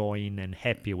going and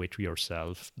happy with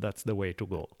yourself. That's the way to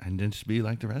go. And then just be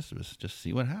like the rest of us. Just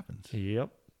see what happens. Yep,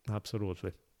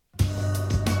 absolutely.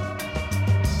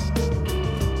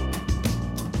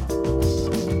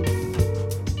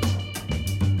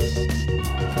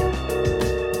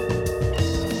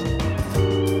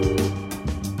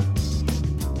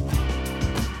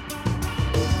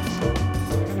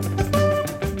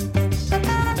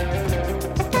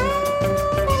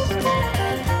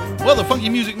 Well, the funky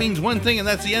music means one thing, and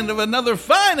that's the end of another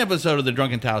fine episode of the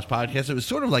Drunken Taoist podcast. It was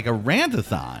sort of like a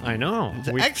rantathon. I know.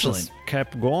 It's we excellent. Just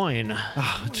kept going.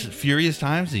 It's furious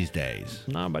times these days.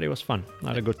 No, but it was fun. I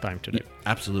had a good time today.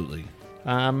 Absolutely.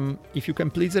 If you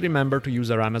can please remember to use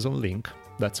our Amazon link,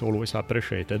 that's always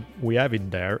appreciated. We have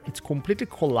it there. It's completely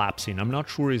collapsing. I'm not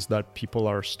sure is that people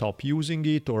are stop using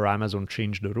it or Amazon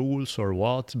changed the rules or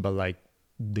what, but like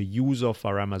the use of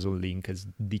our Amazon link has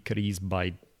decreased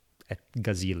by a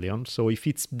gazillion. So if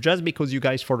it's just because you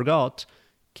guys forgot,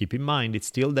 keep in mind it's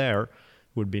still there.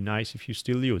 Would be nice if you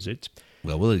still use it.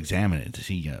 Well, we'll examine it to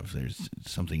see if there's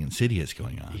something insidious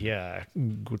going on. Yeah,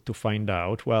 good to find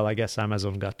out. Well, I guess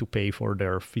Amazon got to pay for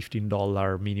their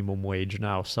 $15 minimum wage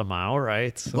now somehow,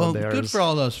 right? So well, good for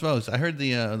all those folks. I heard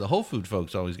the Whole Food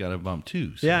folks always got a bump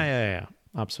too. So. Yeah,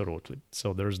 absolutely.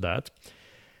 So there's that.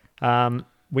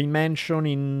 We mentioned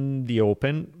in the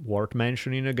open, worth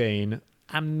mentioning again,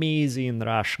 amazing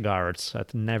rash guards at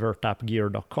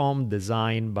nevertapgear.com,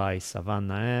 designed by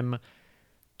Savannah M.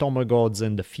 Tomo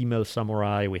Godzen, the female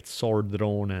samurai with sword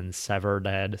drawn and severed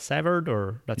head. Severed,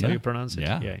 or that's how you pronounce it?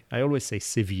 Yeah. I always say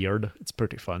severed. It's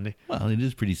pretty funny. Well, it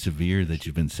is pretty severe that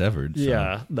you've been severed. So.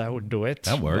 Yeah, that would do it.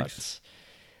 That works.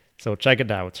 So check it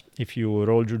out. If you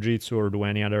roll jiu-jitsu or do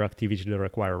any other activity that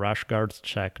require rash guards,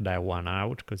 check that one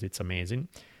out because it's amazing.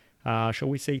 Shall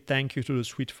we say thank you to the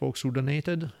sweet folks who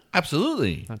donated?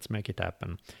 Absolutely. Let's make it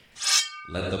happen.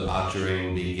 Let the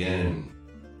pottering begin.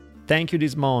 Thank you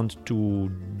this month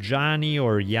to Gianni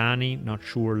or Yanni, not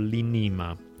sure,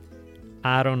 Linima,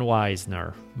 Aaron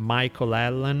Weisner, Michael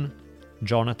Allen,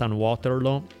 Jonathan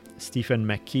Waterloo, Stephen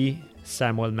McKee,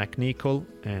 Samuel McNichol,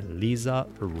 and Lisa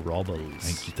Robles.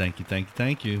 Thank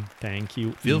you. Thank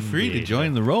you. Feel free to indeed.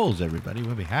 join the rolls, everybody.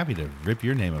 We'll be happy to rip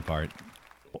your name apart.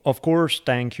 Of course,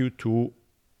 thank you to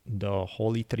the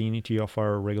holy trinity of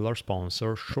our regular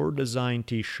sponsor, Shore Design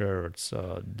T-shirts,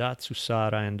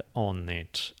 Datsusara and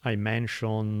Onnit. I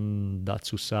mentioned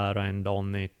Datsusara and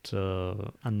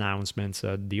Onnit announcements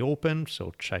at the Open,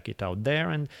 so check it out there.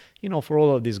 And, for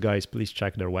all of these guys, please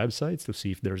check their websites to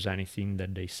see if there's anything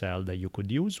that they sell that you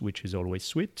could use, which is always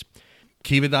sweet.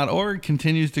 Kiva.org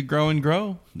continues to grow and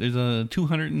grow. There's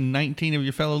 219 of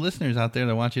your fellow listeners out there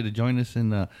that want you to join us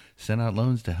and send out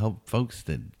loans to help folks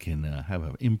that can have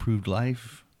an improved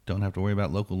life, don't have to worry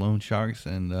about local loan sharks,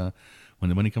 and when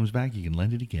the money comes back, you can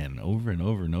lend it again, over and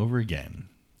over and over again.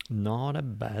 Not a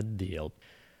bad deal.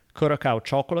 Curacao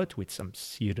chocolate with some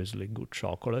seriously good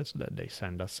chocolates that they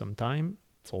send us sometime.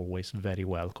 It's always very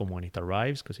welcome when it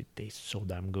arrives because it tastes so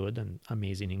damn good and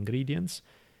amazing ingredients.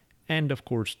 And of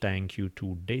course, thank you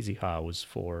to Daisy House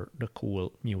for the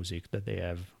cool music that they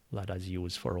have let us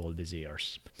use for all these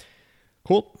years.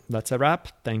 Cool, that's a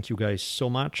wrap. Thank you guys so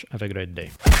much. Have a great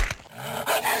day.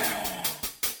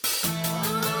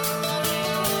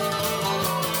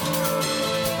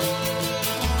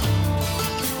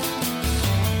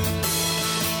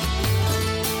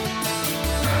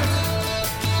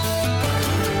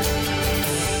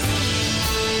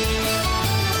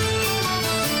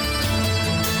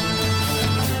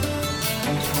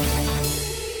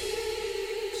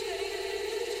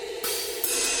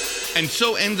 And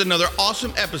so ends another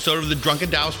awesome episode of the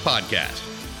Drunken Taoist podcast.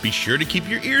 Be sure to keep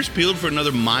your ears peeled for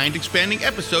another mind-expanding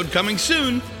episode coming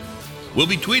soon. We'll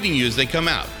be tweeting you as they come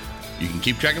out. You can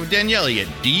keep track of Daniele at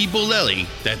dbolelli,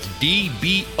 that's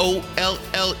DBOLLELI,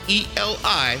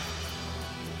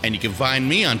 and you can find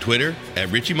me on Twitter at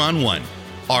Richimon1,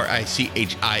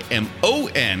 RICHIMON,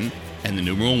 and the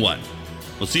numeral 1.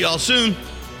 We'll see y'all soon.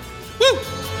 Woo!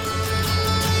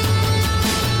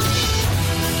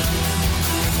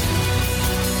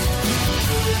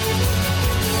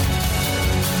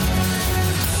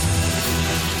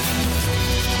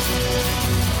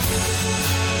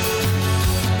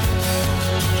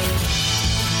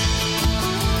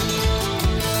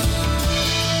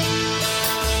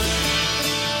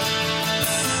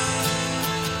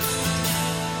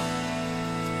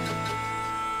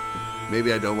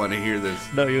 Maybe I don't want to hear this.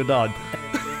 No, you don't.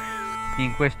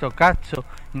 In questo caso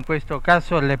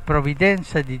le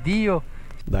provvidenze di Dio.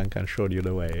 Duncan showed you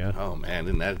the way, yeah? Oh man,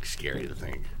 isn't that scary to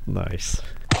think? Nice.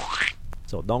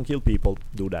 So don't kill people,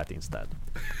 do that instead.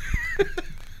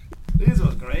 This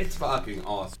was great. It's fucking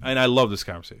awesome. And I love this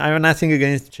conversation. I have nothing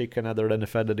against chicken other than the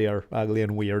fact that they are ugly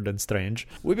and weird and strange.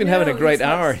 We've been having a great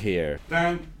hour here.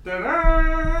 Dun, dun,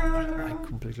 I dun.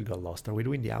 completely got lost. Are we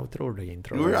doing the outro or the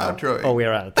intro? We're outroing. Oh,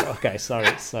 we're outro. Okay,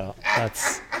 sorry. So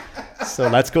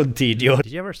let's continue.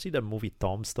 Did you ever see the movie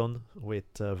Tombstone with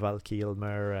Val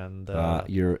Kilmer and...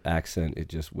 Your accent, it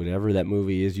just, whatever that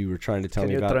movie is you were trying to tell me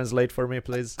Can you about. translate for me,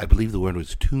 please? I believe the word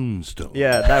was tombstone.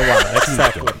 Yeah, that one,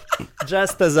 exactly.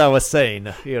 Just as I was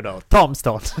saying,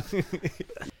 Tombstone.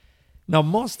 Now,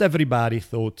 most everybody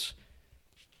thought...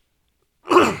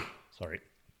 Sorry.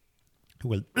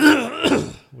 We'll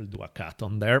do a cut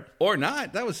on there. Or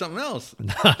not. That was something else.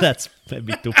 That's a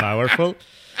bit too powerful.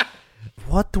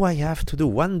 What do I have to do?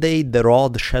 One day the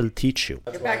rod shall teach you.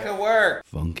 Get back to work.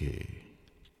 Funky.